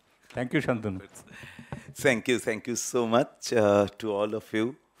 Shantanu, thank you Shantanu. Thank you so much to all of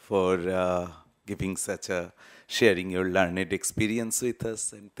you for giving such a, sharing your learned experience with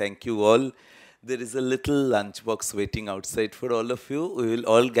us, and thank you all. There is a little lunchbox waiting outside for all of you. We will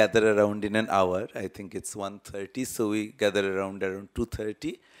all gather around in an hour. I think it's 1:30, so we gather around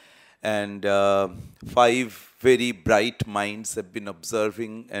 2:30. And 5 very bright minds have been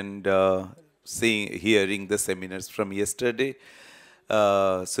observing and hearing the seminars from yesterday.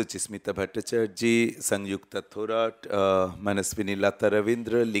 Suchismita Bhattacharya, Sangyukta Thorat, Manaswini Lata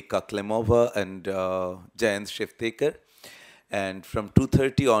Ravindra, Lika Klemova, and Jayant Sheftekar. And from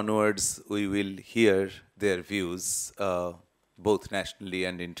 2:30 onwards, we will hear their views, both nationally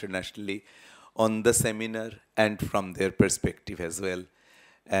and internationally, on the seminar and from their perspective as well.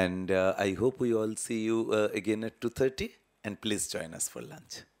 And I hope we all see you again at 2:30, and please join us for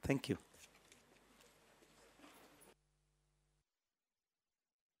lunch. Thank you.